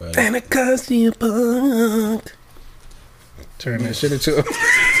 But Anacostia Park. Turn that shit into. that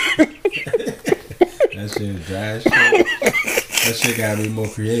shit is dry as shit. That shit gotta be more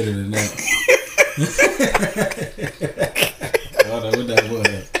creative than that. I don't know what that was.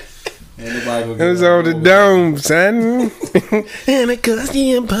 Ain't nobody gonna It get was on on the board. dome, son.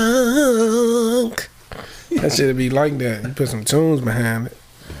 Anacostia Park. That shit'd be like that. You put some tunes behind it.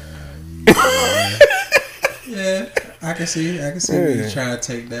 Yeah, I can see Yeah. me trying to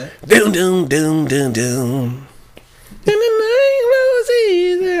take that. Doom, doom, doom, doom, doom. In the night,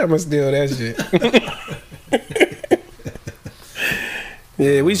 roses. I'ma steal that shit.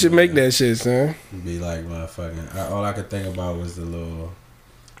 Yeah, we should make that shit, son. Be like motherfucking. All I could think about was the little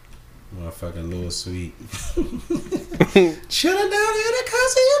motherfucking little sweet. Chillin' down in the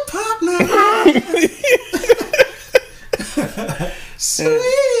Park now.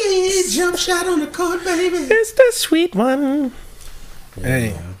 Sweet jump shot on the court, baby. It's the sweet one. Yeah,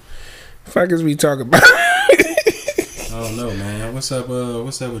 Hey. man. Fuck is we talking about? I don't know, man. What's up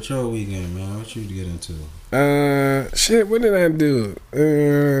with your weekend, man? What you get into? Shit, what did I do?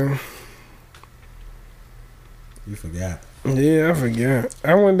 You forgot. Yeah, I forgot.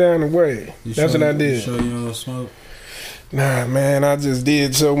 I went down the way. You That's sure what I you- did. You sure you don't smoke? Nah, man, I just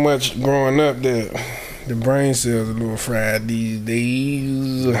did so much growing up that the brain cells a little fried these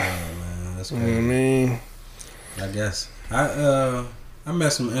days. Oh, man, that's You know what I crazy. mean? I guess I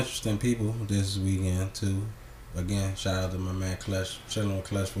met some interesting people this weekend too. Again, shout out to my man Clutch, chilling with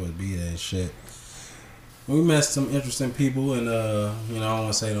Clutch for his beat and shit. We met some interesting people, and I don't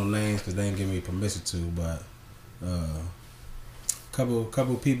want to say no names because they didn't give me permission to, but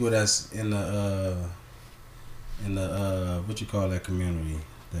couple people that's in the what you call that community,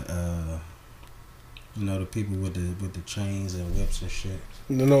 the people with the chains and whips and shit.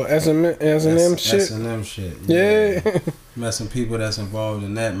 No, S&M shit. S&M shit. Yeah. Met some people that's involved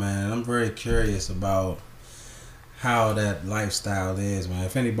in that, man. And I'm very curious about how that lifestyle is, man.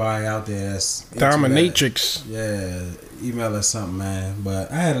 If anybody out there that's into Dominatrix. that, yeah, email us something, man.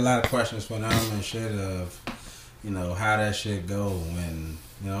 But I had a lot of questions for them and shit of, how that shit go. And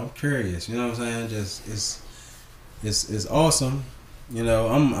I'm curious. You know what I'm saying? Just it's awesome.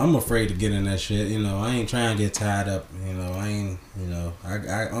 I'm afraid to get in that shit. I ain't trying to get tied up. I ain't.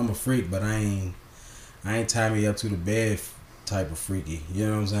 I'm a freak, but I ain't tie me up to the bed type of freaky. You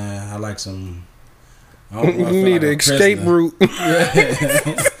know what I'm saying? I like some. I You need an escape route.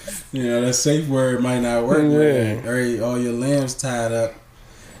 Yeah. You know, that safe word might not work. Yeah. All your limbs tied up.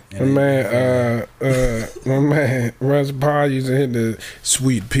 My man, Russ Parr used to hit the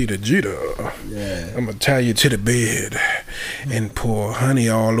sweet Peter Jeter. Yeah. I'm gonna tie you to the bed and pour honey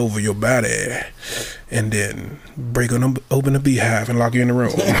all over your body, and then open the beehive and lock you in the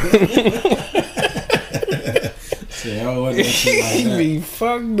room. See, I don't want that shit like He that. be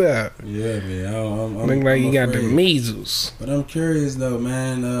fucked up. Yeah, man. I'm Look like I'm he got the afraid. measles. But I'm curious though,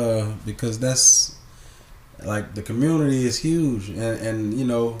 man, because that's like the community is huge, and you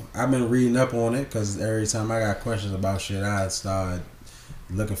know I've been reading up on it because every time I got questions about shit, I start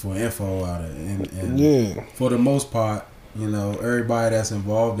looking for info out of it, and Yeah. for the most part, you know, everybody that's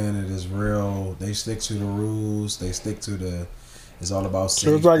involved in it is real. They stick to the rules. They stick to the. It's all about safety.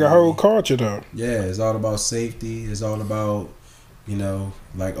 So it's like a whole culture though. Yeah, it's all about safety. It's all about, you know,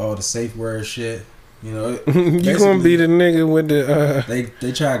 like all the safe word shit. You know, You gonna be the nigga with the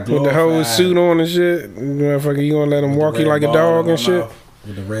they try to with glorify the whole suit on and shit. Motherfucker, you gonna let him with walk the you red like a ball dog in and my shit? mouth,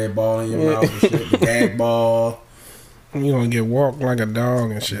 with the red ball in your mouth and shit, the gag ball. You gonna get walked like a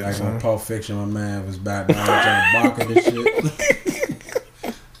dog and shit. Like son. on Pulp Fiction, my man was back down John Barker and shit.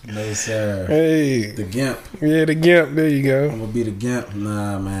 No sir. Hey, The Gimp. yeah, the Gimp. There you go. I'm gonna be the Gimp.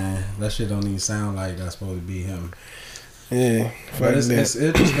 Nah, man, that shit don't even sound like that's supposed to be him. Yeah, fuck But it's that.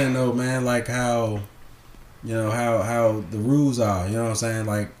 interesting though, man. Like how, you know, how the rules are. You know what I'm saying?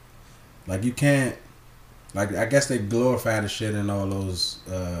 Like you can't. Like I guess they glorify the shit in all those.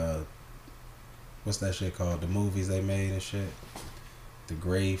 What's that shit called? The movies they made and shit. The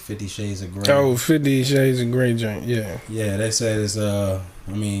Gray, 50 Shades of Grey. Oh, 50 Shades of Grey joint. Yeah. Yeah, they said it's I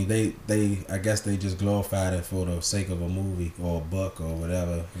mean they I guess they just glorified it for the sake of a movie or a book or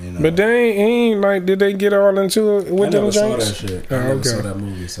whatever, you know. But they ain't like, did they get all into it I with them never saw that joints? shit. Oh, I never okay. saw that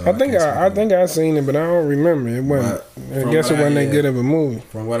movie. So I think can't speak I on think I seen it, but I don't remember. It wasn't. But I guess it from what I wasn't that hear- good of a movie.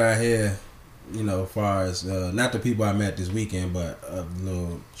 From what I hear, you know, as far as not the people I met this weekend, but a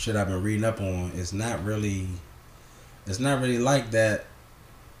little shit I've been reading up on, it's not really like that,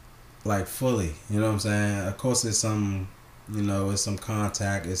 like fully. You know what I'm saying? Of course, it's some, you know, it's some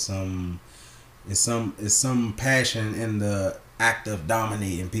contact, it's some passion in the act of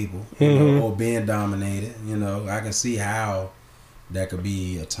dominating people, you know, or being dominated. You know, I can see how that could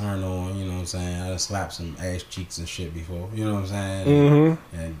be a turn on. You know what I'm saying? I done slapped some ass cheeks and shit before. You know what I'm saying?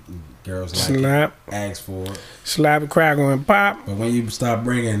 Mm-hmm. And girls like Slap, it, ask for it. slap, crackle, and pop. But when you start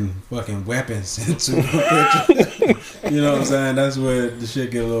bringing fucking weapons into the picture, you know what I'm saying? That's where the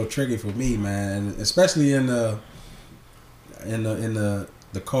shit get a little tricky for me, man. And especially in the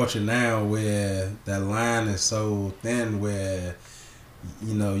culture now, where that line is so thin, where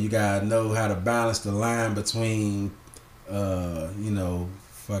you know you gotta know how to balance the line between, you know,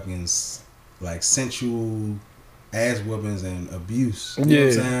 fucking like sensual ass whoopings and abuse. You know what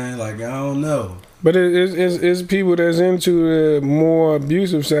I'm saying? Like I don't know. But it's people that's into the more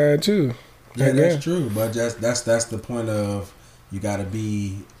abusive side too. Yeah, I that's guess. true. But that's the point of it gotta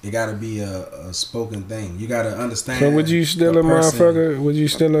be a spoken thing. You gotta understand. So would you still the a person. motherfucker? Would you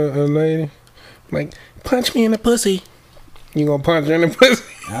still a lady? Like, punch me in the pussy. You gonna punch her in the pussy?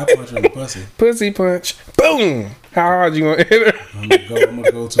 I punch her in the pussy. Pussy punch. Boom. How hard you gonna hit her? I'm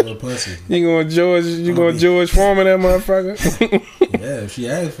gonna go to her pussy. You gonna George Foreman that motherfucker? Yeah, if she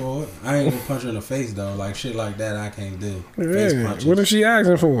asks for it, I ain't gonna punch her in the face though. Like shit like that, I can't do. Face Yeah. punches. What if she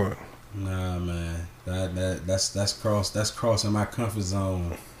asking for it? Nah, man. That's crossing my comfort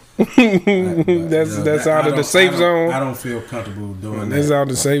zone. That's out of the safe zone. I don't feel comfortable doing that. It's out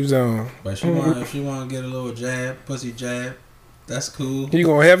the safe zone. But if she want to get a little jab, pussy jab, that's cool. You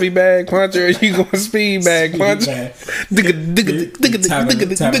gonna heavy bag punch her or you gonna speed bag punch her?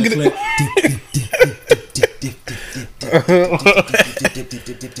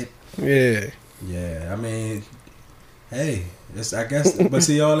 Yeah. Yeah, I mean, hey, it's I guess, but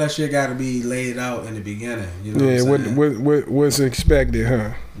see, all that shit got to be laid out in the beginning. You know Yeah, what I'm saying? what's expected,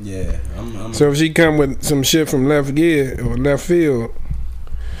 huh? Yeah, I'm So if she come with some shit from left gear or left field,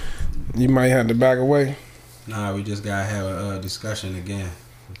 you might have to back away. Nah, we just gotta have a discussion again.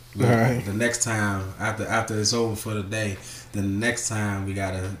 Alright. The next time, after it's over for the day, the next time we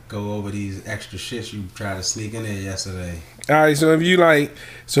gotta go over these extra shits you tried to sneak in there yesterday. All right, so if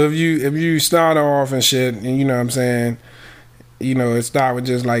you start off and shit, and you know what I'm saying, you know, it start with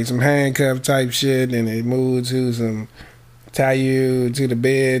just like some handcuff type shit, and it moves to some tie you to the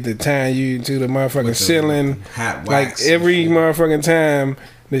bed, to tie you to the motherfucking With the ceiling. hot Like wax every and shit. motherfucking time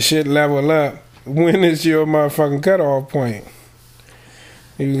the shit level up, when is your motherfucking cutoff point?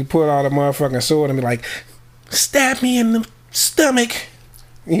 You pull out a motherfucking sword and be like, stab me in the stomach.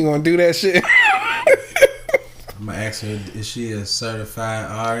 You gonna do that shit? I'm gonna ask her, is she a certified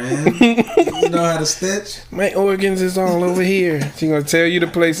RN? You know how to stitch? My organs is all over here. She gonna tell you the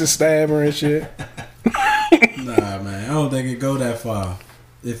place to stab her and shit. Nah, man, I don't think it go that far.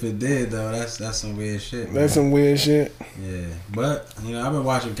 If it did though, that's some weird shit. Man. That's some weird shit. Yeah, but you know, I've been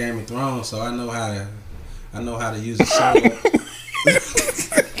watching Game of Thrones, so I know how to use a sword.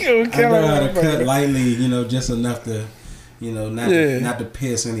 I know how to cut lightly, you know, just enough to, you know, not to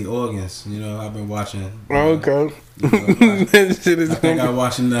pierce any organs. You know, I've been watching. Okay. You know, I think I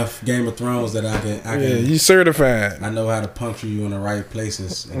watched enough Game of Thrones that I can. Yeah, you certified. I know how to puncture you in the right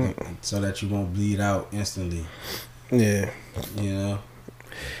places so that you won't bleed out instantly. Yeah. You know.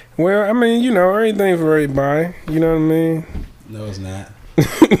 Well, I mean, you know, everything for everybody. You know what I mean? No, it's not.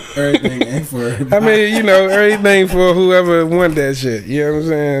 Everything ain't for everybody. I mean, you know, everything for whoever want that shit. You know what I'm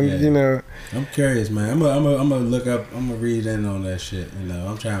saying? Yeah. You know. I'm curious, man. I'm gonna look up. I'm gonna read in on that shit. You know,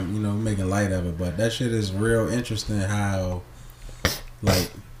 I'm trying, you know, making light of it, but that shit is real interesting. How,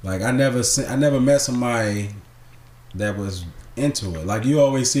 like I never met somebody that was into it. Like you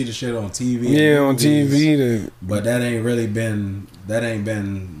always see the shit on TV. Yeah, on TV. But that ain't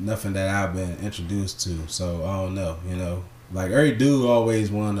been nothing that I've been introduced to. So I don't know. You know, like every dude always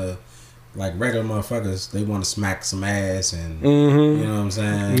wanna. Like regular motherfuckers, they want to smack some ass and you know what I'm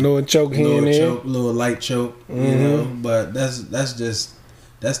saying. Little choke here and there, little light choke, you know. But that's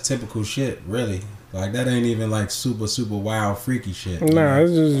typical shit, really. Like that ain't even like super wild freaky shit. Nah,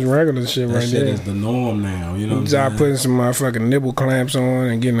 it's just regular shit that right shit there. Is the norm now. You know what I'm start saying? putting some motherfucking nipple clamps on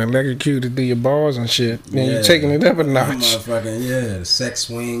and getting electrocuted through your balls and shit. Then you're taking it up a notch. The sex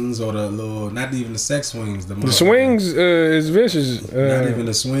swings or the little, not even the sex swings. The swings is vicious. Not even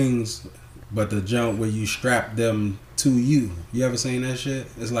the swings. But the jump where you strap them to you. You ever seen that shit?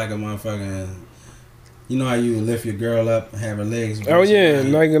 It's like a motherfucking... You know how you lift your girl up and have her legs... Oh, yeah.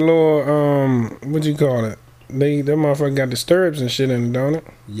 Like a little... what you call it? That motherfucker got the stirrups and shit in it, don't it?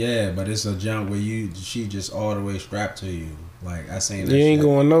 Yeah, but it's a jump where she just all the way strapped to you. Like, I seen that You ain't shit.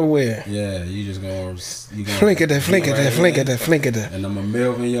 going nowhere. Yeah, you just going... Flink at that. And I'm a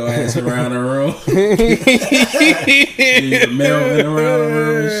milving your ass around the room. You milving around the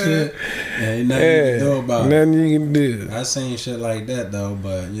room and shit. Ain't nothing you can do about it. Nothing you can do. I seen shit like that though,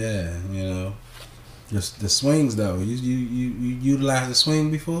 but yeah, you know, just the swings though. You utilized the swing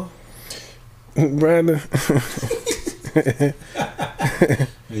before, brother?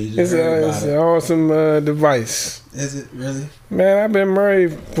 It's an awesome device. Is it really? Man, I've been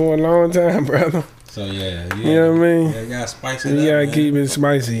married for a long time, brother. So yeah, you know what I mean. Yeah, you gotta spice it up. You gotta man. keep it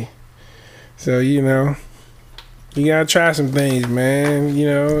spicy. So you know. You gotta try some things, man. You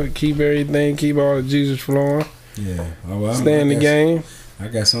know, keep everything, keep all the juices flowing. Yeah, well, stay in the game. I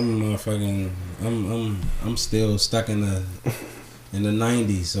got some motherfucking. I'm still stuck in the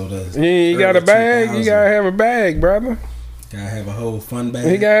 90s. So you got a bag. You gotta have a bag, brother. Gotta have a whole fun bag.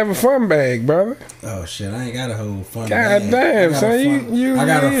 You gotta have a fun bag, brother. Oh shit, I ain't got a whole fun bag. God damn,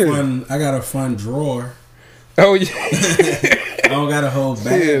 son, I got a fun drawer. Oh yeah. I don't got a whole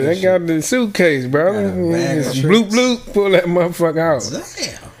bag. Yeah, they got the suitcase, brother. Bloop bloop, pull that motherfucker out. Damn.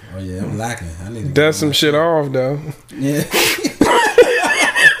 Oh yeah, I'm lacking. I need to dust some shit off though. Yeah.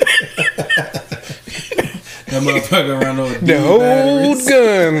 That motherfucker around on the whole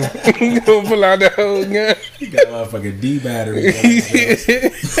gun. Gonna pull out the whole gun. You got motherfucking D batteries.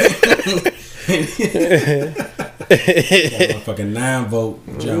 Motherfucking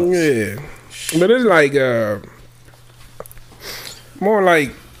 9-volt jumps. Yeah, but it's like more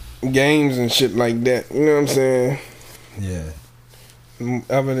like games and shit like that. You know what I'm saying? Yeah.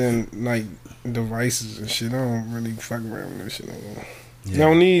 Other than like devices and shit, I don't really fuck around with that shit anymore. Yeah.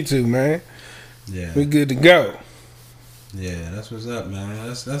 Don't need to, man. Yeah. We good to go. Yeah, that's what's up, man.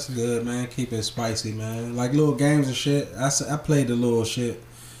 That's good, man. Keep it spicy, man. Like little games and shit. I played the little shit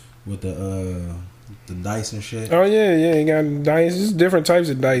with the dice and shit. Oh yeah, you got dice. There's different types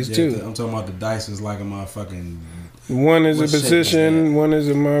of dice too. I'm talking about the dice is like a motherfucking. One is a position. One is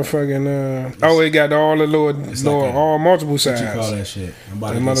a motherfucking. It got all the like all multiple sides. What you call that shit? I'm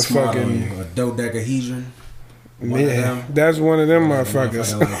about the to get smart on motherfucking you. A dodecahedron. Yeah, that's one of them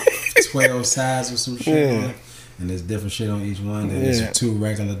motherfuckers. Like 12 sides or some shit. Yeah. And there's different shit on each one. Then there's 2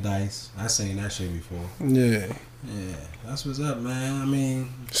 regular dice. I seen that shit before. Yeah. Yeah, that's what's up, man. I mean,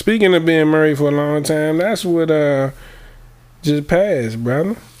 speaking of being married for a long time, that's what just passed,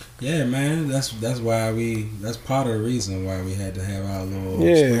 brother. Yeah, man. That's why that's part of the reason why we had to have our little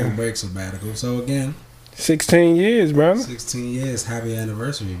spring break sabbatical. So again, 16 years, brother. 16 years. Happy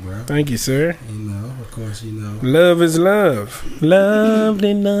anniversary, bro. Thank you, sir. You know, of course, you know. Love is love. Love,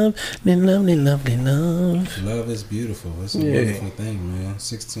 they love, they love, they love, they love. Love is beautiful. It's a beautiful thing, man.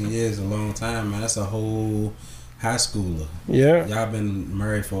 16 years is a long time, man. That's a whole... high schooler. Yeah. Y'all been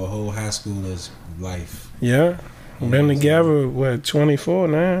married for a whole high schooler's life. Yeah. Been together, what, 24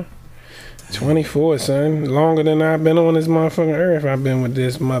 now? 24, son. Longer than I've been on this motherfucking earth, I've been with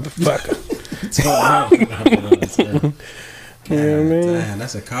this motherfucker. You know what I mean? Damn,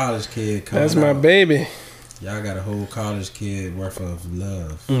 that's a college kid coming That's my out. baby. Y'all got a whole college kid worth of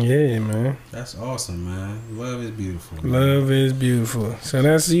love. Yeah, man. That's awesome, man. Love is beautiful. Man. Love is beautiful. So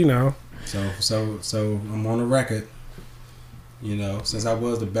that's, you know. So I'm on the record. You know, since I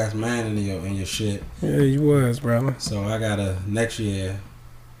was the best man in your shit. Yeah, you was, brother. So I got a next year.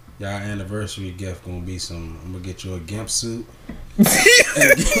 Y'all anniversary gift gonna be I'm gonna get you a gimp suit.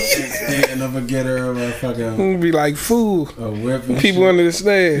 and I'm gonna get her a fucking. It'll be like fool. A whip and People shit. under the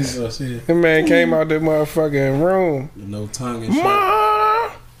stairs. Shit. That man came out that motherfucking room. No tongue and shit. Ma!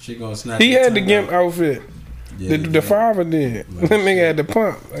 She gonna snap. He your had the tongue gimp out. outfit. Yeah, The father did. Like That nigga shit. had the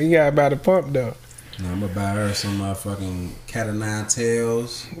pump. He got by the pump though. Now, I'm gonna buy her some fucking cat of nine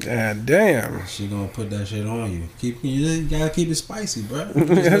tails. God damn. She gonna put that shit on you. You gotta keep it spicy, bro.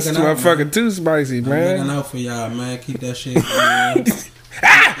 That's motherfucking too spicy, I'm looking man. out for y'all, man. Keep that shit. Man.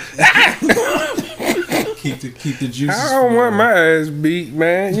 keep the juices. I don't want flowing. my ass beat,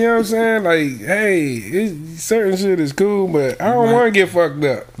 man. You know what I'm saying? Like, hey, certain shit is cool, but I don't Right. want to get fucked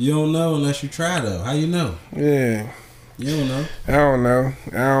up. You don't know unless you try, though. How you know? Yeah. You don't know. I don't know.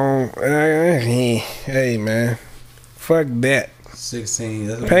 Hey, man. Fuck that. 16.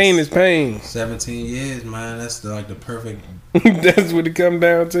 That's Pain is pain. 17 years, man. That's like the perfect. That's what it come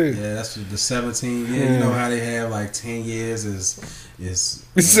down to. Yeah, that's the 17 years. Yeah. You know how they have like 10 years is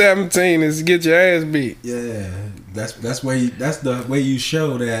 17 is get your ass beat. yeah. That's the way you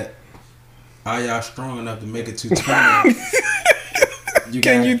show that are y'all strong enough to make it to 20.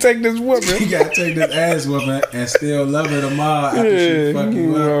 Can you take this whooping? You gotta take this ass whooping and still love her tomorrow after Yeah, she fuck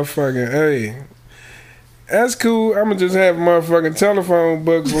you up. motherfucking, hey. That's cool. I'ma just have a motherfucking telephone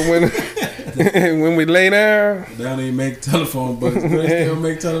book for when when we lay down. They don't even make telephone books. They still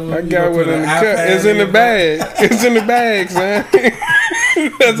make telephone. I You got gonna one put in the an cut. iPad It's in the your bag. It's in the bag, son.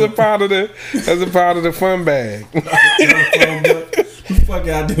 That's a part of the fun bag. telephone book. What the fuck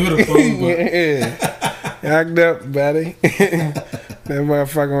y'all do with a phone book? Yeah. Act up, buddy. That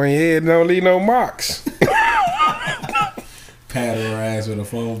motherfucker on your head don't leave no marks. Pat her ass with a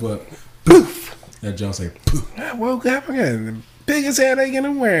phone book. Poof. That John say poof. I woke up, I got the biggest headache in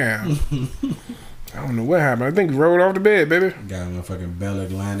the world. I don't know what happened. I think he rolled off the bed, baby. Got a fucking Bell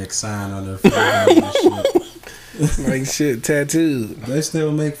Atlantic sign on their phone and shit. Like shit, tattooed. They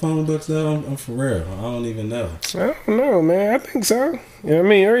still make phone books though? I'm for real. I don't even know. I don't know, man. I think so. Yeah, I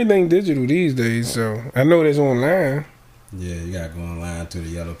mean, everything digital these days, so I know it's online. Yeah, you gotta go online to the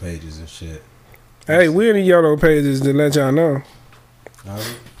yellow pages and shit. Hey, we're in the yellow pages to let y'all know.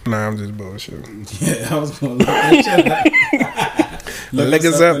 Alright? Nah, I'm just bullshitting. Yeah, I was gonna look at you. Look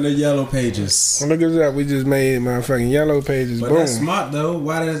us up in the yellow pages. Look at that. We just made motherfucking yellow pages. But Boom. that's smart though.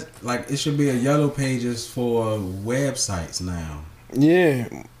 Why does it should be a yellow pages for websites now? Yeah.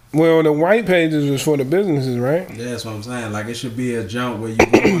 Well, the white pages was for the businesses, right? Yeah, that's what I'm saying. Like it should be a jump where you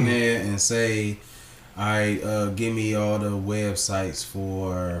go in there and say, "Alright, give me all the websites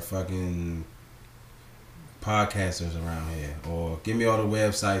for fucking podcasters around here," or "Give me all the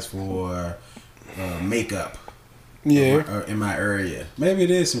websites for makeup." Yeah. Or in my area. Maybe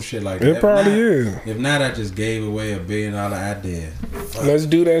it is some shit like that. It probably is. If not, I just gave away $1 billion idea. Fuck. Let's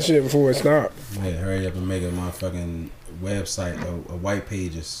do that shit before it stops. Yeah, hurry up and make a motherfucking website, a white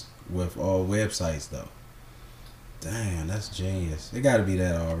pages with all websites though. Damn, that's genius. It got to be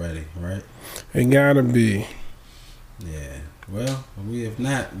that already, right? It gotta be. Yeah. Well, if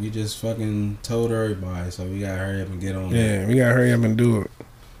not, we just fucking told everybody, so we gotta hurry up and get on Yeah, we gotta hurry up and do it.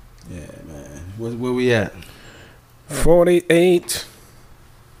 that. Yeah, man. Where we at? 48.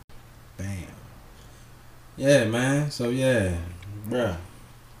 Bam. Yeah, man. So yeah, bruh.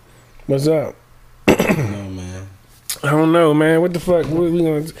 What's up? You know, man. I don't know, man. What the fuck? What we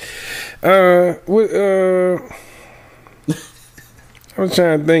gonna? I was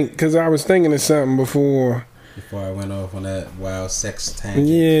trying to think because I was thinking of something before. Before I went off on that wild sex tangent.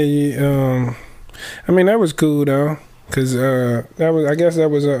 Yeah. I mean that was cool though, cause I guess that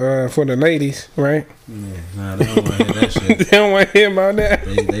was for the ladies, right? Yeah, nah, they don't want to hear that shit. They don't want to hear about that.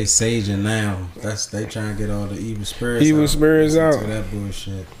 They saging now. They trying to get all the evil spirits. Evil spirits out. To that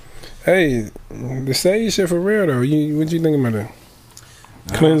bullshit. Hey, the sage shit for real though. What you think about that?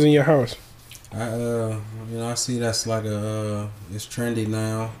 Cleansing your house. I see that's like it's trendy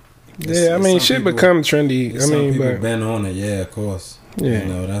now. Yeah, I mean, shit become trendy. Some people but been on it. Yeah, of course. Yeah. You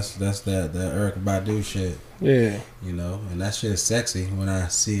know, that's that Erykah Badu shit. Yeah. You know, and that shit is sexy when I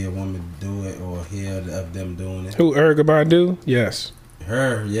see a woman do it or hear of them doing it. Who, Erykah Badu? Yes.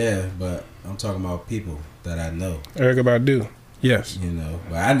 Her, yeah, but I'm talking about people that I know. Erykah Badu. Yes. You know,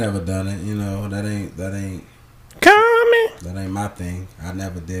 but I never done it. You know, that ain't Coming. that ain't my thing. I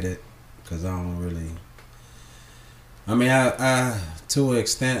never did it because I don't really. I mean, I to an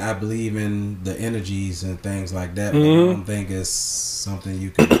extent I believe in the energies and things like that, but I don't think it's something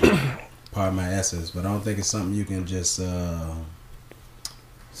you can. Pardon my essence, but I don't think it's something you can just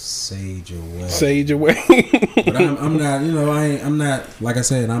sage away. Sage away. But I'm not, you know, I'm not, like I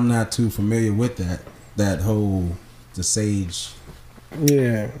said, I'm not too familiar with that whole the sage.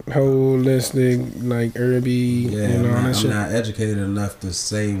 Yeah, holistic, like herby. Yeah, you know, I'm not educated enough to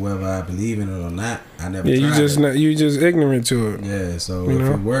say whether I believe in it or not. I never. Yeah, tried you just ignorant to it. Yeah, so you if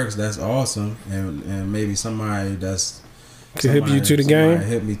know? it works, that's awesome, and maybe somebody that's. Could hip you to the game.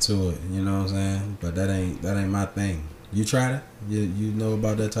 Hit me to it, you know what I'm saying? But that ain't my thing. You tried it? You know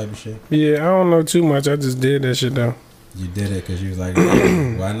about that type of shit? Yeah, I don't know too much. I just did that shit though. You did it because you was like,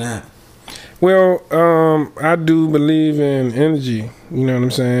 why not? Well, I do believe in energy. You know what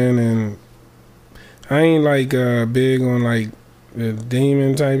I'm saying? And I ain't like big on like the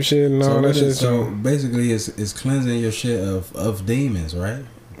demon type shit and all that shit. So basically, it's cleansing your shit of demons, right?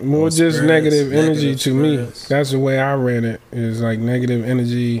 More just spirits, negative energy to spirits. me. That's the way I read it. Is like negative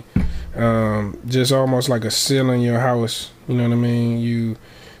energy, just almost like a seal in your house. You know what I mean? You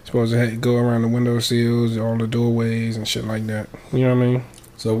supposed to go around the window sills, all the doorways and shit like that. You know what I mean?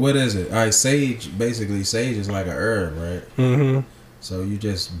 So what is it? All right, sage. Basically, sage is like a herb, right? Mm-hmm. So you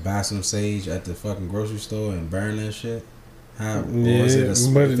just buy some sage at the fucking grocery store and burn that shit. How? Yeah, or is it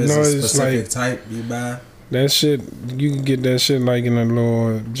a, but if it's no, a it's specific like type you buy? that shit. You can get that shit like in a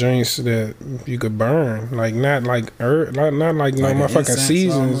little joints that you could burn, like not like herb, not like no Like an motherfucking incense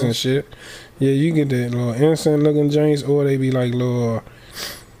seasons almost? and shit. Yeah, you get that little incense looking joints, or they be like little.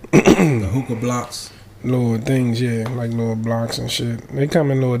 The hookah blocks. Little things, yeah, like little blocks and shit. They come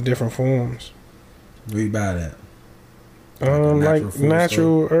in little different forms. Where you buy that? Like food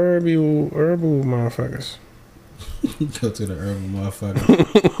natural herbal motherfuckers. Go to the herbal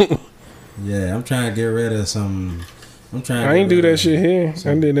motherfucker. Yeah, I'm trying to get rid of some. I ain't do that shit here.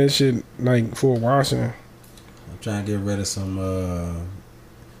 I did that shit like for Washington. I'm trying to get rid of some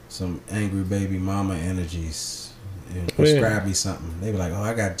angry baby mama energies. And prescribe me something. They be like, "Oh,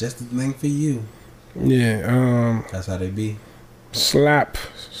 I got just the thing for you." Yeah, That's how they be. slap,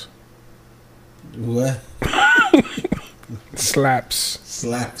 What? slaps.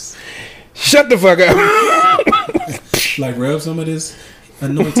 Slaps. Shut the fuck up. Like rub some of this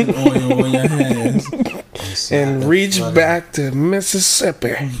anointing oil on your hands And reach back to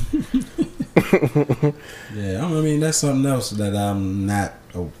Mississippi. Yeah, I mean that's something else that I'm not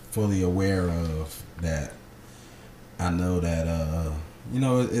fully aware of. That I know that you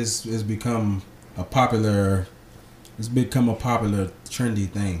know it's become a popular trendy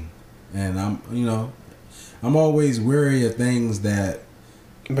thing, and I'm always wary of things that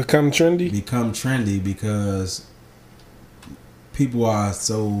Become trendy because people are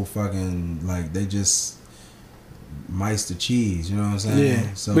so fucking like they just mice the cheese, you know what I'm saying?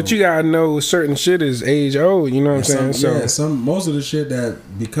 Yeah. So, But you gotta know certain shit is age old, you know what I'm saying? So most of the shit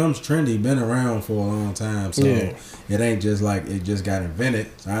that becomes trendy been around for a long time. So Yeah. it ain't just like it just got invented.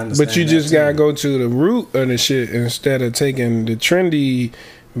 So I understand. but you that just too. gotta go to the root of the shit instead of taking the trendy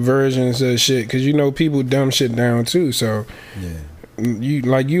versions of shit, because you know people dumb shit down too. So Yeah.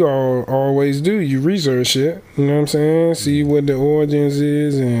 you all always do. You research shit. You know what I'm saying? See what the origins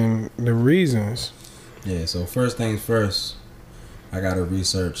is and the reasons. Yeah, so first things first, I gotta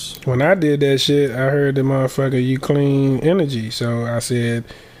research. When I did that shit, I heard the motherfucker, you clean energy. So I said,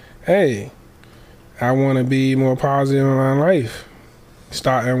 hey, I want to be more positive in my life.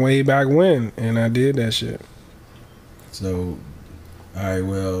 Starting way back when. And I did that shit. So, alright,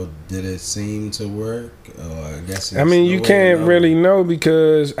 well, did it seem to work? I guess I mean, you can't really know,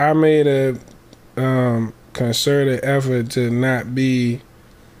 because I made a concerted effort to not be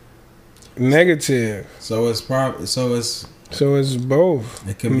negative. So it's So it's both.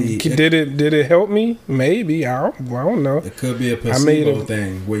 it could be Did it help me? Maybe. I don't know. it could be a placebo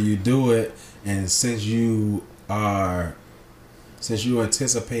thing where you do it, and since you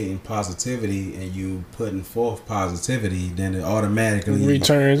anticipating positivity and you putting forth positivity, then it automatically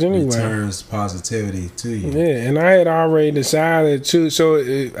Returns anyway. returns positivity to you. Yeah, and I had already decided to. So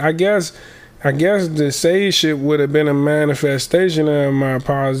I guess the sage shit would have been a manifestation of my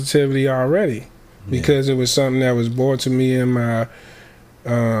positivity already, because it was something that was brought to me in my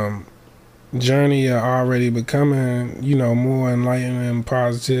journey of already becoming, you know, more enlightened and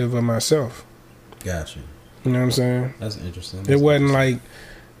positive of myself. Gotcha. You know what I'm saying? That's interesting. It wasn't like,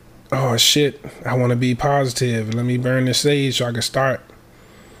 oh shit, I want to be positive. Let me burn the stage so I can start.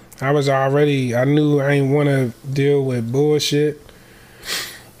 I knew I ain't want to deal with bullshit.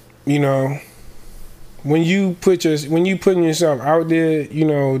 You know, when you putting yourself out there, you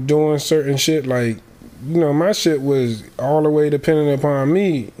know, doing certain shit, like, you know, my shit was all the way dependent upon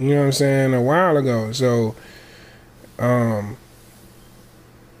me, you know what I'm saying, a while ago. So,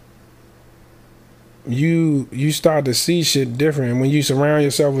 you start to see shit different when you surround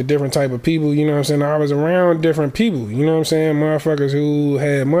yourself with different type of people, you know what I'm saying? I was around different people, you know what I'm saying? Motherfuckers who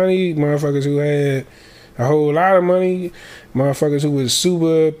had money, motherfuckers who had a whole lot of money, motherfuckers who was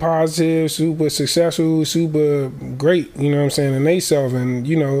super positive, super successful, super great, you know what I'm saying, in they self. And,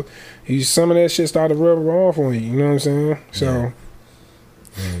 you know, some of that shit started rubbing off on you know what I'm saying? So,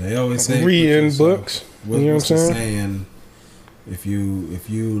 yeah, they always say reading books, you know what I'm saying? If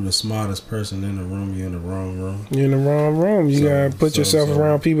you the smartest person in the room, you're in the wrong room. You're in the wrong room. You gotta put yourself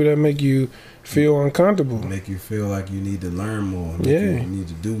around people that make you feel uncomfortable. Make you feel like you need to learn more. You need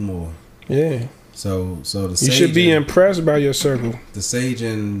to do more. Yeah. So the you should be impressed by your circle. The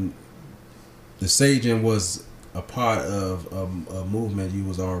saging was a part of a movement you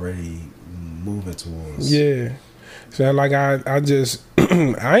was already moving towards. Yeah. So like I just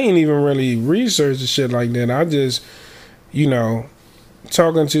I ain't even really researched the shit like that. I just, you know,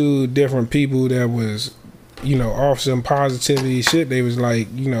 talking to different people that was, you know, off some positivity shit. They was like,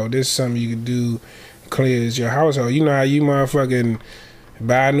 you know, this is something you could do, clears your household. You know how you motherfucking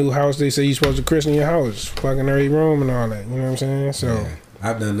buy a new house, they say you supposed to christen your house, fucking every room and all that. You know what I'm saying? So yeah,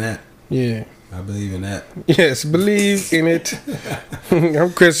 I've done that. Yeah. I believe in that. Yes, believe in it.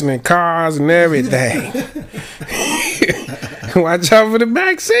 I'm christening cars and everything. Watch out for the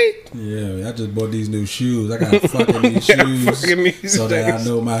back seat. Yeah, I just bought these new shoes. I got fucking these shoes so that I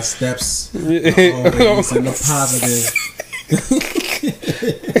know my steps are always in the positive.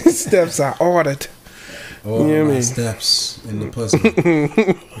 Steps are ordered. All my steps in the pussy.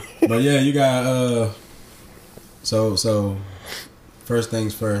 But yeah, you got so first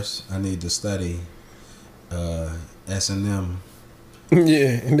things first, I need to study S&M.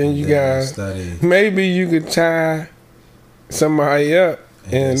 Yeah, and then you got study. Maybe you could tie somebody up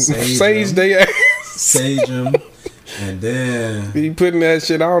and sage their ass. Sage them, and then be putting that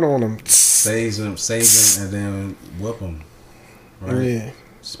shit out on them. Sage them, and then whip them. Right? Yeah.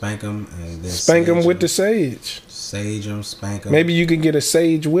 Spank them and then spank them with the sage. Sage them, spank them. Maybe you could get a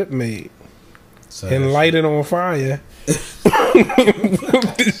sage whip made and light it on fire.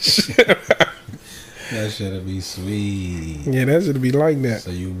 That should be sweet. Yeah, that should be like that. So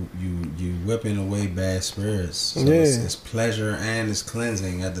you whipping away bad spirits. So it's pleasure and it's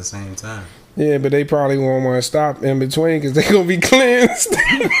cleansing at the same time. Yeah, but they probably won't want to stop in between because they gonna be cleansed.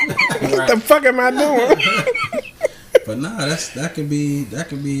 What the fuck am I doing? But nah, that could be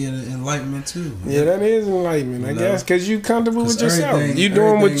an enlightenment too. Yeah, that is enlightenment, I guess, because you comfortable with yourself. You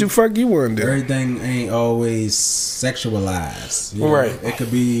doing what you fuck you want to do. Everything ain't always sexualized, you know? Right? It could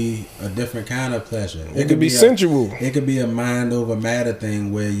be a different kind of pleasure. It could be sensual. It could be a mind over matter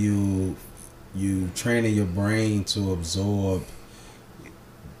thing where you training your brain to absorb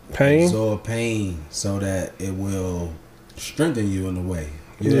pain, so that it will strengthen you in a way.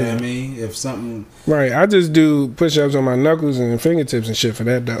 You know what I mean? If something... Right. I just do push-ups on my knuckles and fingertips and shit for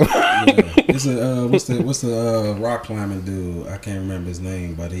that, though. Yeah. It's a, what's the rock climbing dude? I can't remember his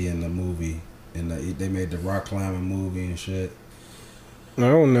name, but he in the movie. They made the rock climbing movie and shit. I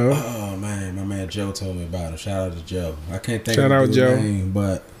don't know. Oh, man. My man Joe told me about him. Shout out to Joe. I can't think of his name,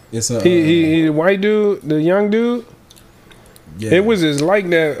 but it's a... He the white dude? The young dude? Yeah. It was just like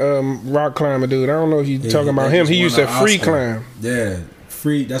that rock climber dude. I don't know if you talking about him. He used to free climb. Yeah.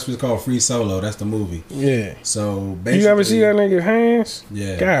 Free, that's what's called Free Solo. That's the movie. Yeah. So basically, you ever see that nigga hands?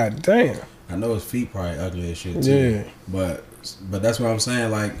 Yeah. God damn. I know his feet probably ugly as shit too. Yeah. But that's what I'm saying.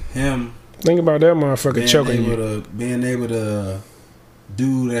 Like him. Think about that motherfucker choking you. Being able to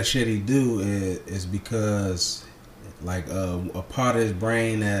do that shit he do is because like a part of his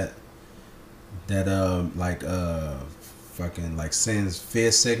brain that fucking like sends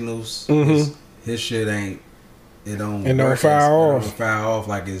fear signals. Mm-hmm. His shit ain't. It don't fire off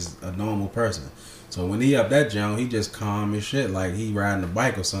like it's a normal person. So when he up that jump, he just calm as shit, like he riding a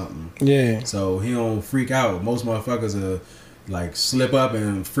bike or something. Yeah. So he don't freak out. Most motherfuckers are like slip up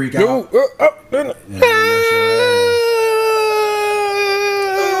and freak out.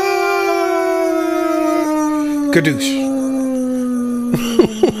 Kadoosh.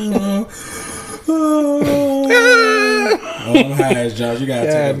 All them highs, Josh. You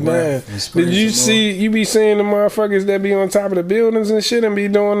gotta take a breath. And scream Did you some more. you be seeing the motherfuckers that be on top of the buildings and shit and be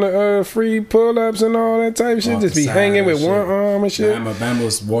doing the free pull-ups and all that type of shit? Off Just the be side hanging and with shit. one arm and shit. Bama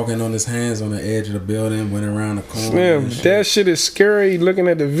was walking on his hands on the edge of the building, went around the corner. Man, and shit. that shit is scary looking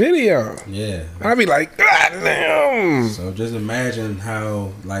at the video. Yeah. I be like, God damn. So just imagine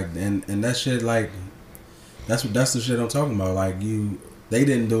how like and that shit like that's the shit I'm talking about. Like they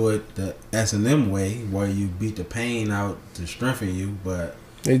didn't do it the S&M way where you beat the pain out to strengthen you, but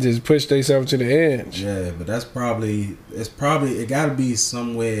They just push themselves to the edge. yeah, but it gotta be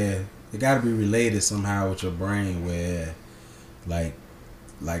somewhere, it gotta be related somehow with your brain where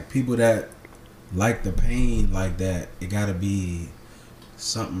like people that like the pain like that, it gotta be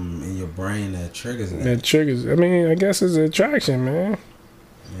something in your brain that triggers it. That triggers. I mean, I guess it's attraction, man.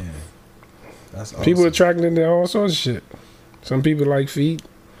 Yeah. That's awesome. People attracted to all sorts of shit. Some people like feet.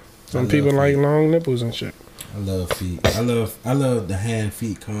 Some love people like feet. long nipples and shit. I love feet. I love the hand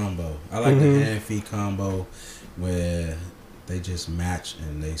feet combo. I like the hand feet combo where they just match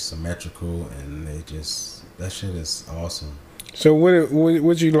and they symmetrical and they just that shit is awesome. So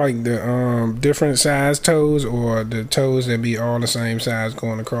what you like, the different size toes or the toes that be all the same size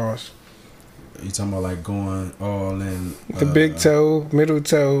going across? You talking about like going all in The big toe, middle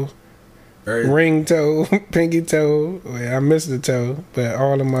toe, ring toe, pinky toe. Well, I missed the toe, but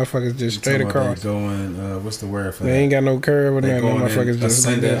all the motherfuckers just straight across. They going what's the word for They that? ain't got no curve or They nothing. going Motherfuckers in just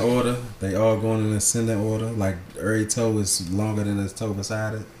like ascendant that. order. They all going in ascendant order. Like every toe is longer than the toe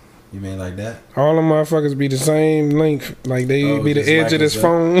beside it. You mean like that? All the motherfuckers be the same length. Like they be the just edge like of this it's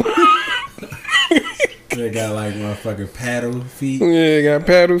phone. They got like motherfucking paddle feet. Yeah, they got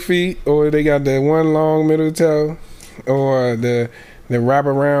paddle feet, or they got the one long middle toe, or the wrap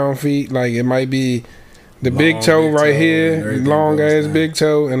around feet. Like it might be the Long big toe big right toe and here, everything long goes ass down. big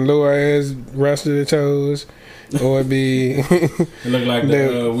toe, and lower ass rest of the toes, or it be It look like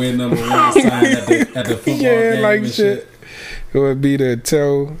The- the win number one sign at the football yeah, game like and shit. Or it be the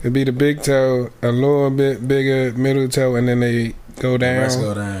toe, it be the big toe, a little bit bigger middle toe, and then they go The rest down.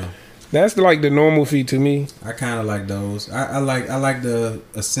 go down. That's like the normal feet to me. I kind of like those. I like the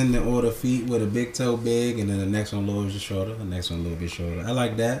ascending order feet with a big toe big, and then the next one a little bit shorter. The next one a little bit shorter. I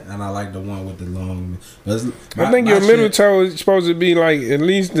like that, and I like the one with the long. But I think your middle toe is supposed to be like at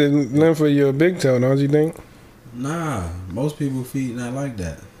least the length of your big toe, don't you think? Nah, most people feet not like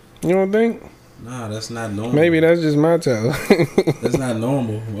that. You don't think? Nah, that's not normal. Maybe that's just my toe. That's not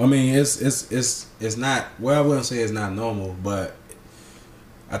normal. I mean, it's not. Well, I wouldn't say it's not normal, but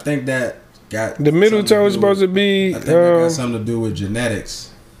I think that got The middle something toe is do supposed to with- be I think that got something to do with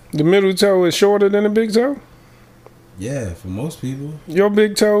genetics. the middle toe is shorter than the big toe. Yeah, for most people, Your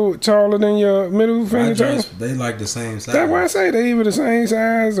big toe taller than your middle my finger toe. joints, they like the same size. That's why I say they either the same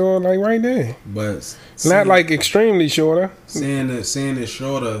size or like right there. But Not like extremely shorter. seeing it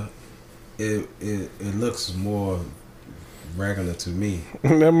shorter, it looks more regular to me.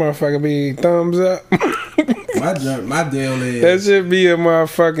 That motherfucker be thumbs up. My deal is That should be a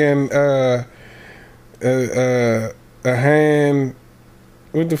motherfucking a hand.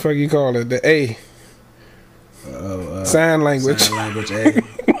 What the fuck you call it? The A. Sign language. Sign language A.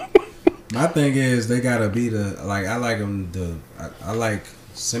 My thing is they gotta be I like them I like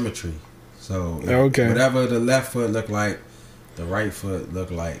symmetry. So if Okay. whatever the left foot look like, the right foot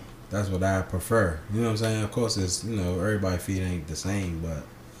look like. That's what I prefer. You know what I'm saying? Of course, it's everybody's feet ain't the same, but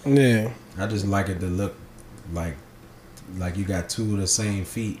Yeah, I just like it to look like you got two of the same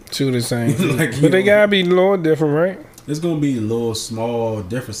feet. two the same. Like you But they don't- gotta be a little different, right? It's gonna be little small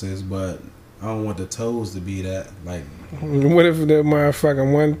differences, but I don't want the toes to be that like. What if that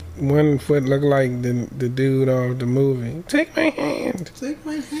motherfucking one foot look like the dude off the movie? Take my hand, Take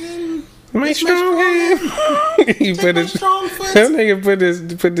my hand. my strong hand. He put his strong foot. that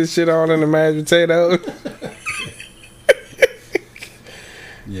nigga put this shit all in the mashed potato.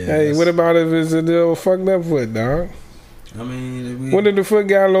 Yeah. Hey, that's- what about if it's a little fucked up foot, dog? I mean, What if the foot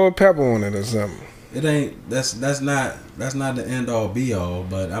got a little pepper on it or something? it ain't. That's not the end all be all.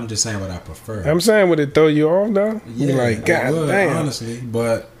 But I'm just saying what I prefer. I'm saying, would it throw you off though? You yeah, like, it God would, damn. honestly,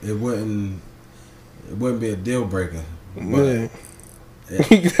 but it wouldn't. It wouldn't be a deal breaker. But Yeah. it-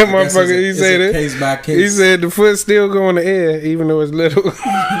 That I guess motherfucker, he it's said a it. case by case. He said the foot still go in the air, even though it's little.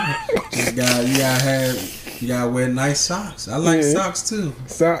 you gotta wear nice socks. I like Yeah. socks too.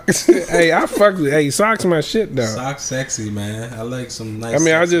 Socks. Hey, I fuck with. Hey, socks my shit though. Socks sexy, man. I like some nice. I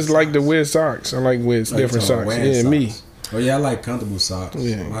mean, I sexy just like to socks. wear socks. I like wear Oh, you different talking about socks. wearing Yeah, me. socks. Oh yeah, I like comfortable socks.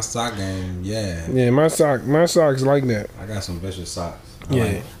 Yeah. My sock game, yeah. Yeah, my socks like that. I got some vicious socks.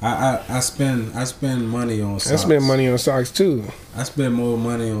 Yeah. I spend money on I socks. spend money on socks too. I spend more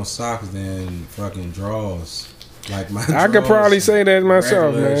money on socks than fucking drawers. Like my I could probably say that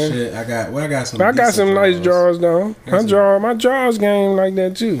myself, regular man. Shit. I got some. I got some nice drawers though. Got some- My drawers game like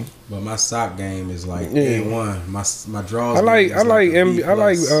that too. But my sock game is like Yeah. A1. My drawers. I like game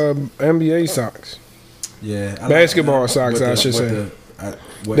is a B+. NBA socks. Yeah, I Basketball like, socks, with I should say.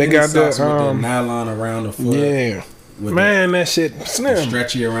 They They got got the, with the nylon around the foot. Yeah, with man, that shit the slim.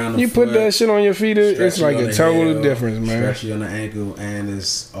 stretchy around the You foot. put that shit on your feet, it's stretchy like on a the total heel, difference, man. Stretchy on the ankle, and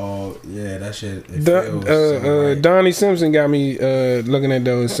it's all that shit. It feels so right. Donnie Simpson got me looking at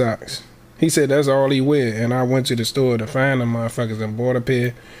those socks. He said that's all he wear, and I went to the store to find them motherfuckers and bought a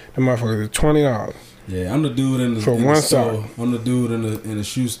pair. The motherfuckers $20. Yeah, I'm the dude in the, For in one the store. sock. I'm the dude in the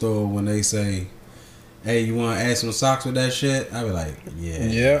shoe store when they say, "Hey, you want to add some socks with that shit?" I be like, "Yeah,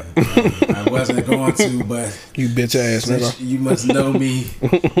 Yeah. I wasn't going to, but You bitch ass since nigga. you must know me,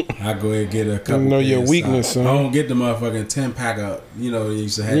 I go ahead and get a couple. know your pairs of weakness, socks. son. I don't get the motherfucking 10-pack up. You know, they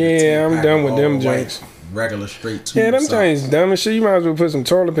used to have. the Yeah, I'm 10-pack done with all them white, joints. Regular straight tube. Yeah, them socks. things dumb as shit. You might as well put some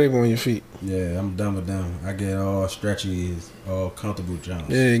toilet paper on your feet. Yeah, I'm done with them. I get all stretchy, all comfortable jumps.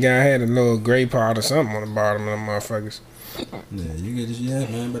 Yeah, you gotta have a little gray part or something on the bottom of them motherfuckers. Yeah, you get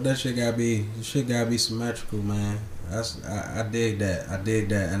man, but that shit gotta be symmetrical, man. I dig that. I dig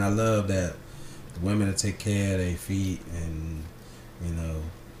that, and I love that the women that take care of their feet, and you know,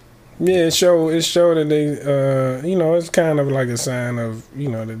 Yeah, it show that they it's kind of like a sign of,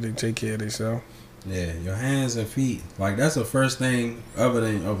 that they take care of themselves. yeah, your hands and feet. Like that's the first thing, other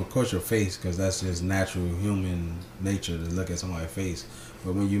than of course your face, because that's just natural human nature to look at somebody's face.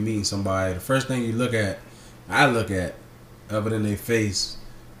 But when you meet somebody, the first thing I look at, other than their face,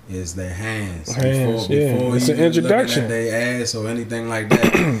 is their hands. Before It's an even introduction. looking at their ass or anything like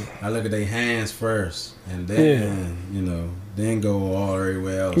that, I look at their hands first, and then then go all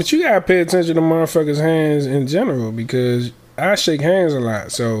everywhere else. But you gotta pay attention to motherfuckers' hands in general, because I shake hands a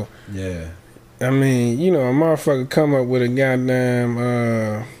lot. So Yeah, I mean, a motherfucker come up with a goddamn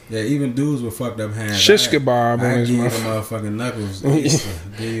yeah. Even dudes with fucked up hands. shish kebab on I his give you the motherfucker. motherfucking knuckles.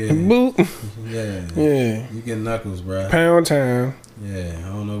 Yeah, Boop. yeah. You get knuckles, bruh. Pound time. Yeah, I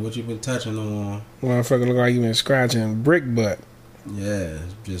don't know what you been touching on. Motherfucker look like you been scratching brick butt. Yeah,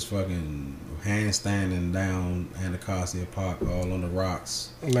 just fucking handstanding down Anacostia Park, all on the rocks.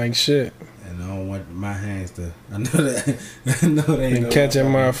 Like shit. And I don't want my hands to. I know that. I know they ain't And no catching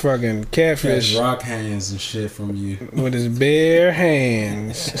motherfucking motherfucking catfish catch rock hands and shit from you. with his bare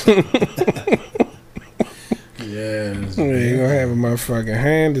hands. Yeah, You gonna have a motherfucking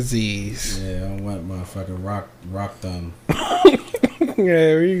hand disease. yeah. I don't want my fucking rock thumb.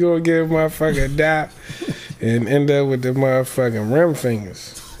 Yeah, we gonna get a motherfucking dot and end up with the motherfucking rim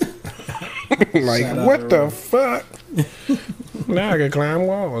fingers. Like, Shout out what to the Rim. fuck? Now I can climb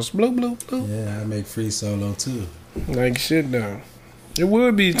walls. Bloop, bloop, bloop. Yeah, I make free solo too. Like shit though. It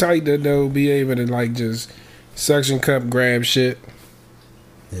would be tight to though be able to like just suction cup grab shit.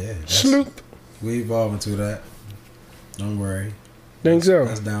 Yeah, Sloop. we evolving to that. Don't worry. Think so.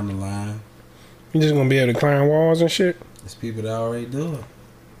 That's down the line. You just gonna be able to climb walls and shit? There's people that already do it.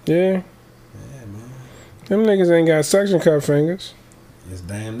 Yeah. Yeah, man. Them niggas ain't got suction cup fingers. It's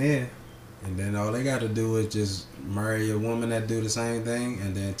damn near. And then all they got to do is just marry a woman that do the same thing,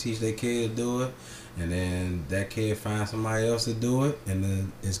 and then teach their kid to do it, and then that kid find somebody else to do it, and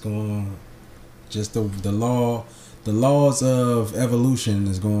then it's going just the laws of evolution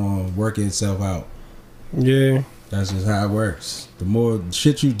is going to work itself out. Yeah. That's just how it works. The more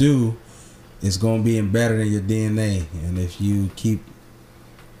shit you do, it's going to be embedded in your DNA, and if you keep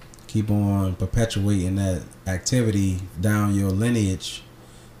on perpetuating that activity down your lineage,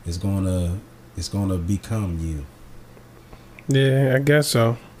 it's gonna become you. Yeah, I guess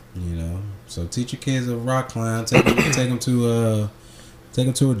so. You know. So teach your kids to rock climb. Take them to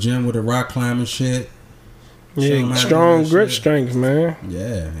a gym with a rock climbing shit. Show 'em Yeah, how to do strong that grip shit. strength, man.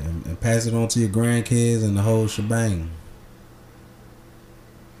 Yeah, and pass it on to your grandkids and the whole shebang.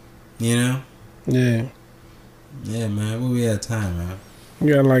 You know. Yeah. Yeah, man. Where we at time, man?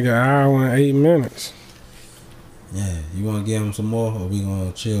 You got like an hour and 8 minutes. Yeah, you want to give them some more, or we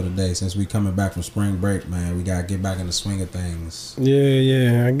gonna chill today since we coming back from spring break, man? We gotta get back in the swing of things.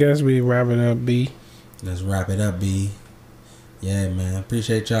 Yeah. I guess we wrap it up, B. Let's wrap it up, B. Yeah, man.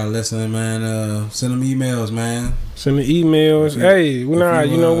 Appreciate y'all listening, man. Send them emails, man. Send the emails. Hey, you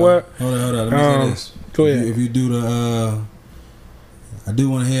know what? Hold on. Let me say this. Go ahead. If you do the, I do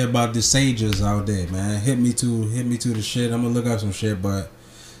want to hear about the sages out there, man. Hit me to the shit. I'm gonna look up some shit, but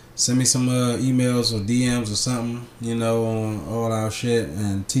send me some emails or DMs or something, on all our shit,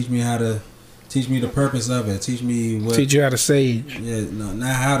 and teach me the purpose of it. Teach you how to sage. Yeah, no,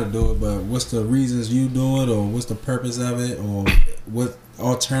 not how to do it, but what's the reasons you do it, or what's the purpose of it, or what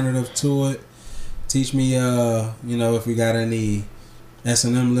alternative to it. Teach me, you know, if we got any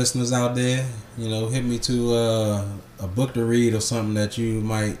S&M listeners out there, you know, hit me to a book to read or something that you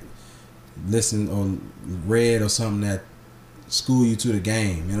might listen or read or something that school you to the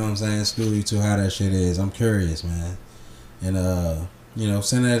game. You know what I'm saying? School you to how that shit is. I'm curious, man. And you know,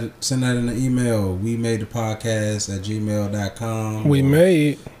 send that in the email. We made the podcast at gmail.com. We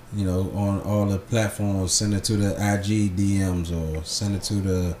made. You know, on all the platforms. Send it to the IG DMs or send it to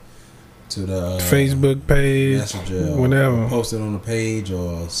the Facebook page, messenger, whatever. Or post it on the page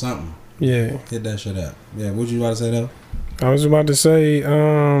or something. Yeah. Hit that shit up. Yeah, what you about to say though? I was about to say,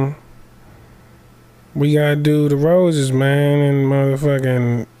 we gotta do the roses, man, and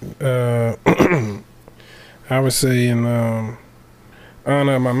motherfucking I would say in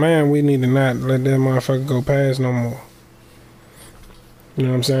honor of my man, we need to not let that motherfucker go past no more. You know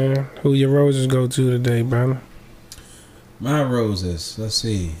what I'm saying? Who your roses go to today, brother? My roses. Let's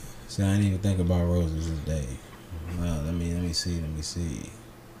see. See, I didn't even think about roses today. Let me see.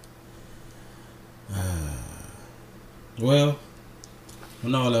 Well,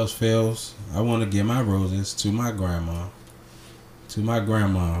 when all else fails, I want to give my roses to my grandma.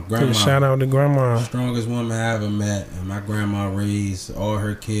 Grandma. Shout out to grandma. Strongest woman I ever met, and my grandma raised all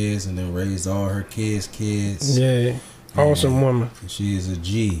her kids, and then raised all her kids' kids. Yeah, awesome woman. She is a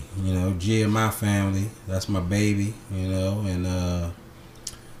G, you know, G in my family. That's my baby, you know, and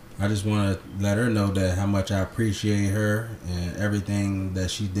I just want to let her know that how much I appreciate her and everything that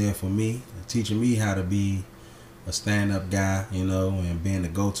she did for me, teaching me how to be a stand-up guy, you know, and being the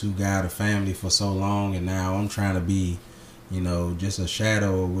go-to guy of the family for so long. And now I'm trying to be, you know, just a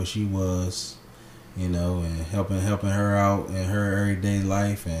shadow of what she was, you know, and helping her out in her everyday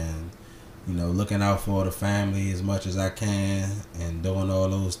life, and, you know, looking out for the family as much as I can and doing all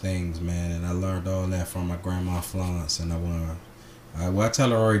those things, man. And I learned all that from my grandma Florence, and I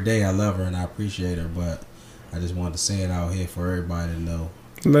tell her every day I love her and I appreciate her, but I just wanted to say it out here for everybody to know.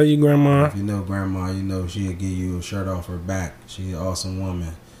 Love you, grandma. If you know grandma, you know she'll give you a shirt off her back. She's an awesome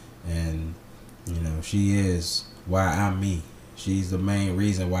woman, and, you know, she is why I'm me. She's the main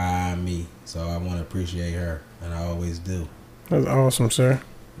reason why I'm me. So I want to appreciate her, and I always do. That's awesome, sir.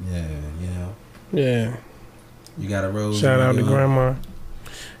 Yeah, you know. Yeah. You got a rose? Shout out to grandma.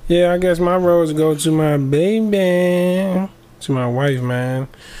 Yeah, I guess my rose go to my baby, to my wife, man.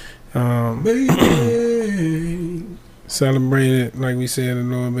 Baby. Celebrated, like we said a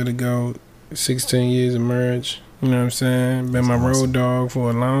little bit ago, 16 years of marriage. You know what I'm saying? Been my road dog for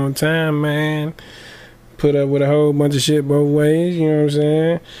a long time, man. Put up with a whole bunch of shit both ways, you know what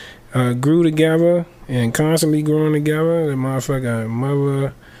I'm saying? Grew together and constantly growing together. The motherfucker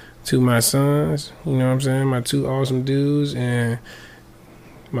mother to my sons, you know what I'm saying? My two awesome dudes and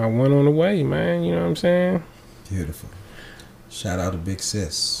my one on the way, man, you know what I'm saying? Beautiful. Shout out to Big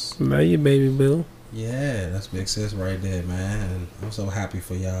Sis. Love you, baby boo. Yeah, that's Big Sis right there, man. And I'm so happy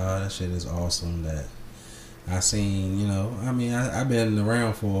for y'all. That shit is awesome that I seen, you know. I mean, I've been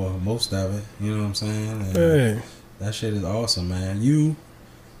around for most of it, you know what I'm saying? And hey. That shit is awesome, man.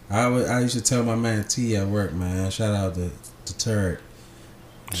 I used to tell my man T at work, man. Shout out to Turd.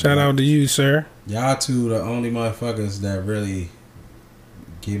 Shout out to you, sir. Y'all two the only motherfuckers that really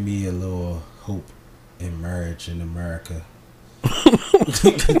give me a little hope in marriage in America.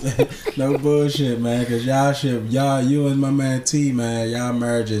 No bullshit, man. Cause you and my man T, man, y'all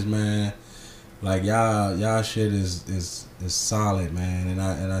marriages, man, like y'all shit is solid, man. And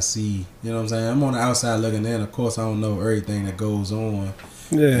I see, you know what I'm saying? I'm on the outside looking in. Of course, I don't know everything that goes on.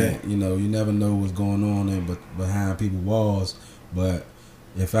 Yeah. And, you know, you never know what's going on behind people's walls. But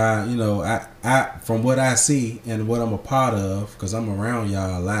if I from what I see and what I'm a part of, cause I'm around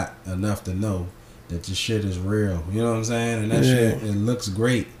y'all a lot enough to know that this shit is real. You know what I'm saying? And that shit, it looks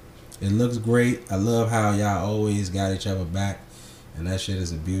great. It looks great. I love how y'all always got each other back. And that shit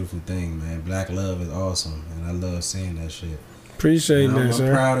is a beautiful thing, man. Black love is awesome. And I love seeing that shit. Appreciate that, sir.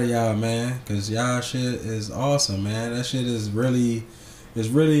 I'm proud of y'all, man. Because y'all shit is awesome, man. That shit is really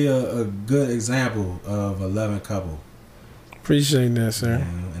a good example of a loving couple. Appreciate that, sir.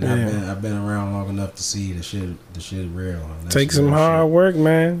 And I've been around long enough to see the shit real. Take some hard work,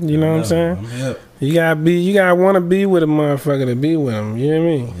 man. You know what I'm saying? I'm hip. You gotta want to be with a motherfucker to be with him. You know what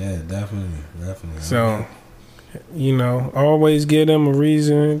I mean? Yeah, definitely. So, you know, always give them a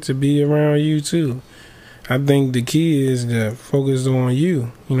reason to be around you too. I think the key is to focus on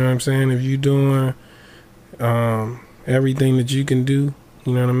you. You know what I'm saying? If you're doing everything that you can do,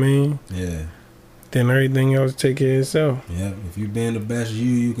 you know what I mean? Yeah. Then everything else take care of itself. Yeah, if you being the best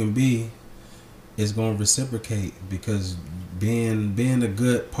you can be, it's gonna reciprocate, because being a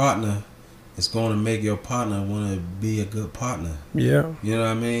good partner it's going to make your partner want to be a good partner. Yeah. You know what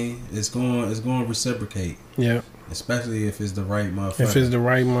I mean? It's going to reciprocate. Yeah. Especially if it's the right motherfucker. If it's the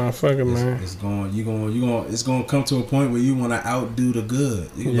right motherfucker, man. It's going to come to a point where you want to outdo the good.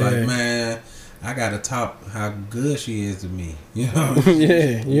 You Yeah. like, man, I got to top how good she is to me. You know?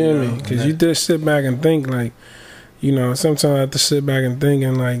 Yeah, you know what I mean? Because you just sit back and think, like, you know, sometimes I have to sit back and think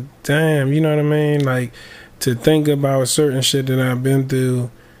and, like, damn, you know what I mean? Like, to think about certain shit that I've been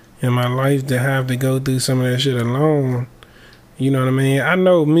through in my life, to have to go through some of that shit alone, you know what I mean? I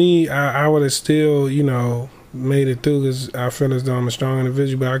know me, I would have still, you know, made it through because I feel as though I'm a strong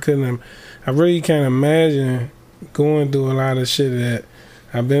individual, but I really can't imagine going through a lot of shit that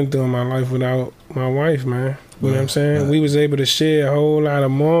I've been through in my life without my wife, man. You know what I'm saying? We was able to share a whole lot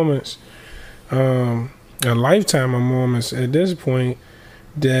of moments, a lifetime of moments at this point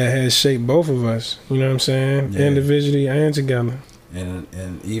that has shaped both of us. You know what I'm saying? Yeah. Individually and together.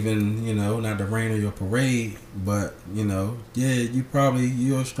 And even, you know, not to rain on your parade, but, you know, yeah,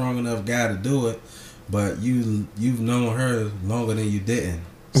 you're a strong enough guy to do it, but you've known her longer than you didn't.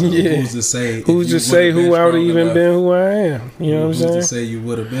 So Yeah. who's to say who I would have even been who I am? You know what I'm saying? Who's to say you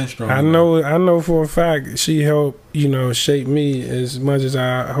would have been strong? I know for a fact she helped, you know, shape me as much as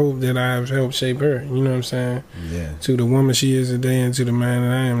I hope that I've helped shape her. You know what I'm saying? Yeah. To the woman she is today and to the man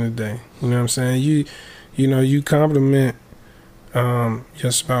that I am today. You know what I'm saying? You know, you compliment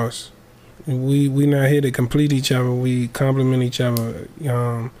your spouse. We not here to complete each other. We complement each other.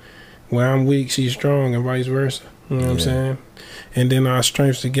 Where I'm weak, she's strong, and vice versa. You know what I'm saying? And then our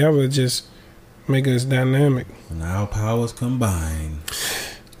strengths together just make us dynamic. And our powers combined.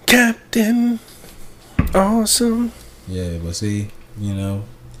 Captain Awesome. Yeah, but see, you know,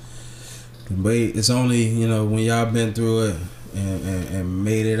 it's only, you know, when y'all been through it and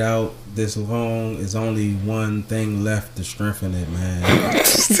made it out this long, it's only one thing left to strengthen it, man.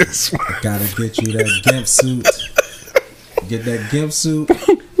 Gotta get you that GIMP suit. Get that GIMP suit.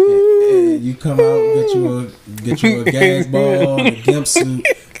 And you come out, get you a gas ball and a GIMP suit,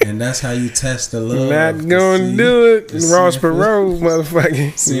 and that's how you test the love. Not gonna do it, Ross Perot,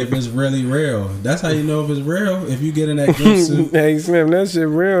 motherfucker. See if it's really real. That's how you know if it's real. If you get in that GIMP suit, hey Slim, that shit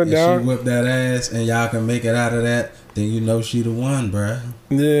real, and dog. she whip that ass, and y'all can make it out of that, then you know she the one, bruh.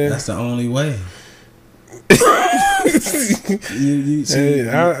 Yeah, that's the only way. you see,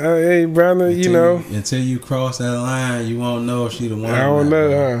 hey brother, you know, until you cross that line, you won't know if she the one. I don't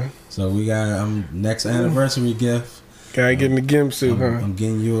know, huh? So we got next anniversary gift. Gotta get in the GIMP suit, huh? I'm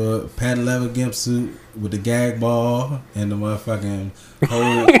getting you a patent leather GIMP suit with the gag ball and the motherfucking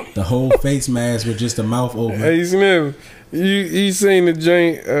the whole face mask with just the mouth open. Hey Slim, you seen the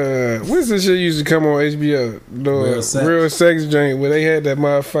joint? What's the shit used to come on HBO? The Real Sex joint where they had that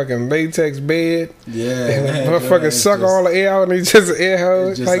motherfucking latex bed. Yeah, and the motherfucker suck all the air out and it's just an air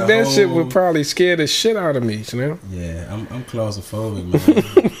hose. Like that shit would probably scare the shit out of me, Slim. Yeah, I'm claustrophobic,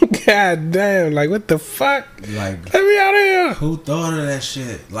 man. God damn, like what the fuck? Like, let me out of here. Who thought of that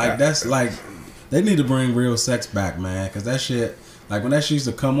shit? Like that's like they need to bring Real Sex back, man. Cause that shit, like when that shit used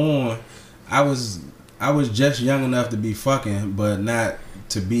to come on, I was just young enough to be fucking, but not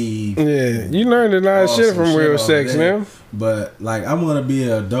to be. Yeah, you learned a lot of shit from Real Sex, man. But like, I want to be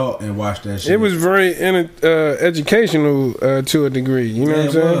an adult and watch that shit. It was very educational to a degree. You know what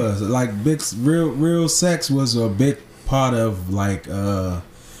I'm saying? It was like Real Sex was a big part of like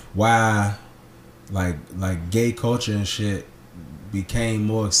why like gay culture and shit became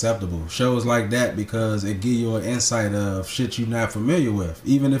more acceptable. Shows like that because it give you an insight of shit you're not familiar with,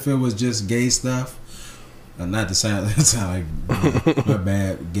 even if it was just gay stuff. Not to sound like my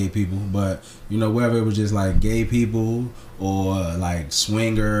bad gay people, but you know, whether it was just like gay people or like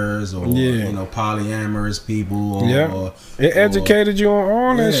swingers or you know, polyamorous people or it educated you on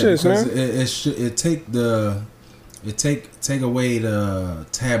all that shit, man. It take away the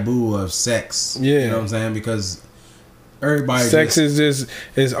taboo of sex. Yeah, you know what I'm saying? Because everybody sex is just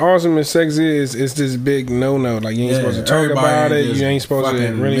as awesome as sex is. It's this big no. Like you ain't supposed to talk about it. You ain't supposed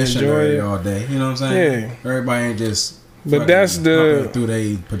to really enjoy it all day. You know what I'm saying? Yeah. Everybody ain't just. But that's the through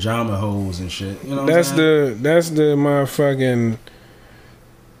they pajama holes and shit. You know that's the motherfucking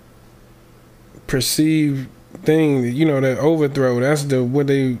perceived thing. You know, that overthrow. That's what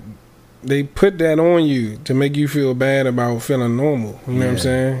they put that on you to make you feel bad about feeling normal. You know what I'm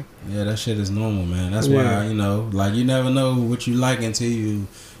saying? Yeah, that shit is normal, man. That's why, you know, like you never know what you like until you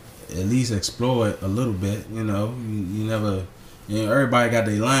at least explore it a little bit. You know, you never. You know, everybody got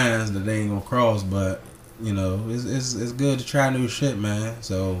their lines that they ain't gonna cross, but you know, it's good to try new shit, man.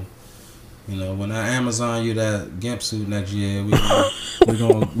 So, you know, when I Amazon you that GIMP suit next year, we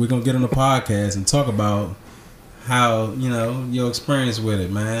gonna get on the podcast and talk about how, you know, your experience with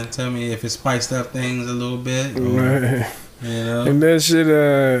it, man. Tell me if it spiced up things a little bit. Or, Man. you know? And that shit,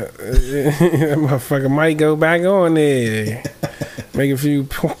 that motherfucker might go back on there. Make a few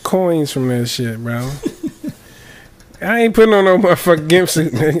coins from that shit, bro. I ain't putting on no motherfucking gimp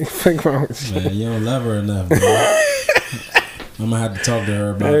suit, nigga. Fuck wrong with you. Man, you don't love her enough, bro. I'm gonna have to talk to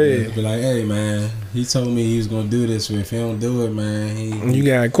her about this. Be like, hey, man, he told me he was gonna do this. If he don't do it, man, You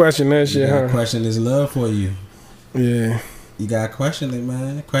gotta question that shit, huh? Question his love for you. Yeah. You gotta question it,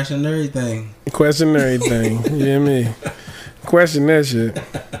 man. Question everything. Question everything. You hear me? Question that shit.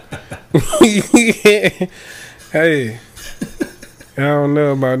 Hey. I don't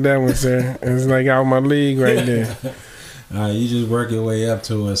know about that one, sir. It's like out my league right there. You just work your way up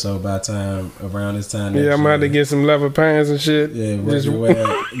to it. So by around this time, Yeah, I'm about to get some leather pants and shit. Yeah, work your way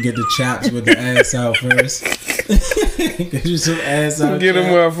up. Get the chops with the ass out first. Get you some ass out. Get a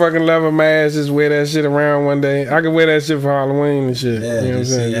motherfucking leather mask. Just wear that shit around one day. I could wear that shit for Halloween and shit. Yeah, you know what I'm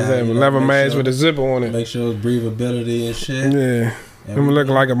saying? Just have a leather mask with a zipper on it. Make sure it's breathability and shit. Yeah, I'm gonna look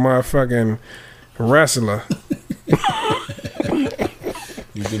like a motherfucking wrestler.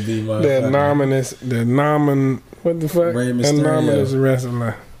 You could be my what the fuck? Rey Mysterio. Anonymous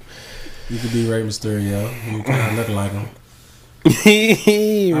wrestler. You could be Rey Mysterio. You kind of look like him.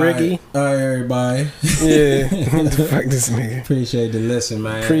 Ricky. All right, everybody. Yeah. What the fuck this nigga? Appreciate the listen,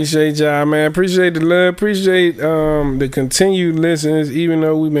 man. Appreciate y'all, man. Appreciate the love. Appreciate the continued listens, even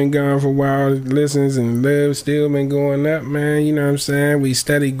though we've been gone for a while. Listens and love still been going up, man. You know what I'm saying? We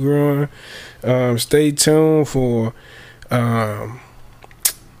steady growing. Stay tuned for the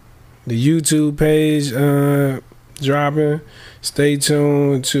YouTube page dropping. Stay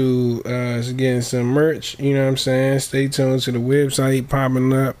tuned to us getting some merch. You know what I'm saying? Stay tuned to the website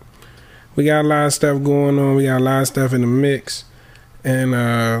popping up. We got a lot of stuff going on. We got a lot of stuff in the mix.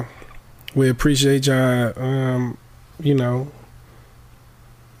 And we appreciate y'all, you know,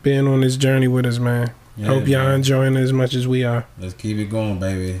 being on this journey with us, man. Yeah, hope y'all enjoying it as much as we are. Let's keep it going,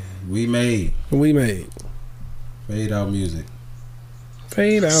 baby. We made. Fade out music.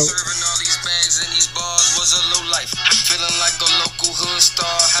 Fade out. Serving all these bags and these bars was a low life. Feeling like a local hood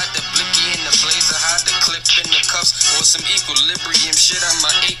star. Had the blicky in the blazer, had the clip in the cuffs. On some equilibrium shit, I'm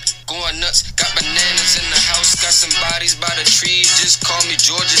my ape. Going nuts, got bananas in the house. Got some bodies by the trees. Just call me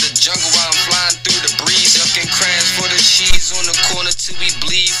Georgia the jungle while I'm flying through the breeze. Ducking crabs for the cheese on the corner till we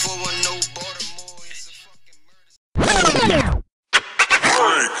bleed for a no ball.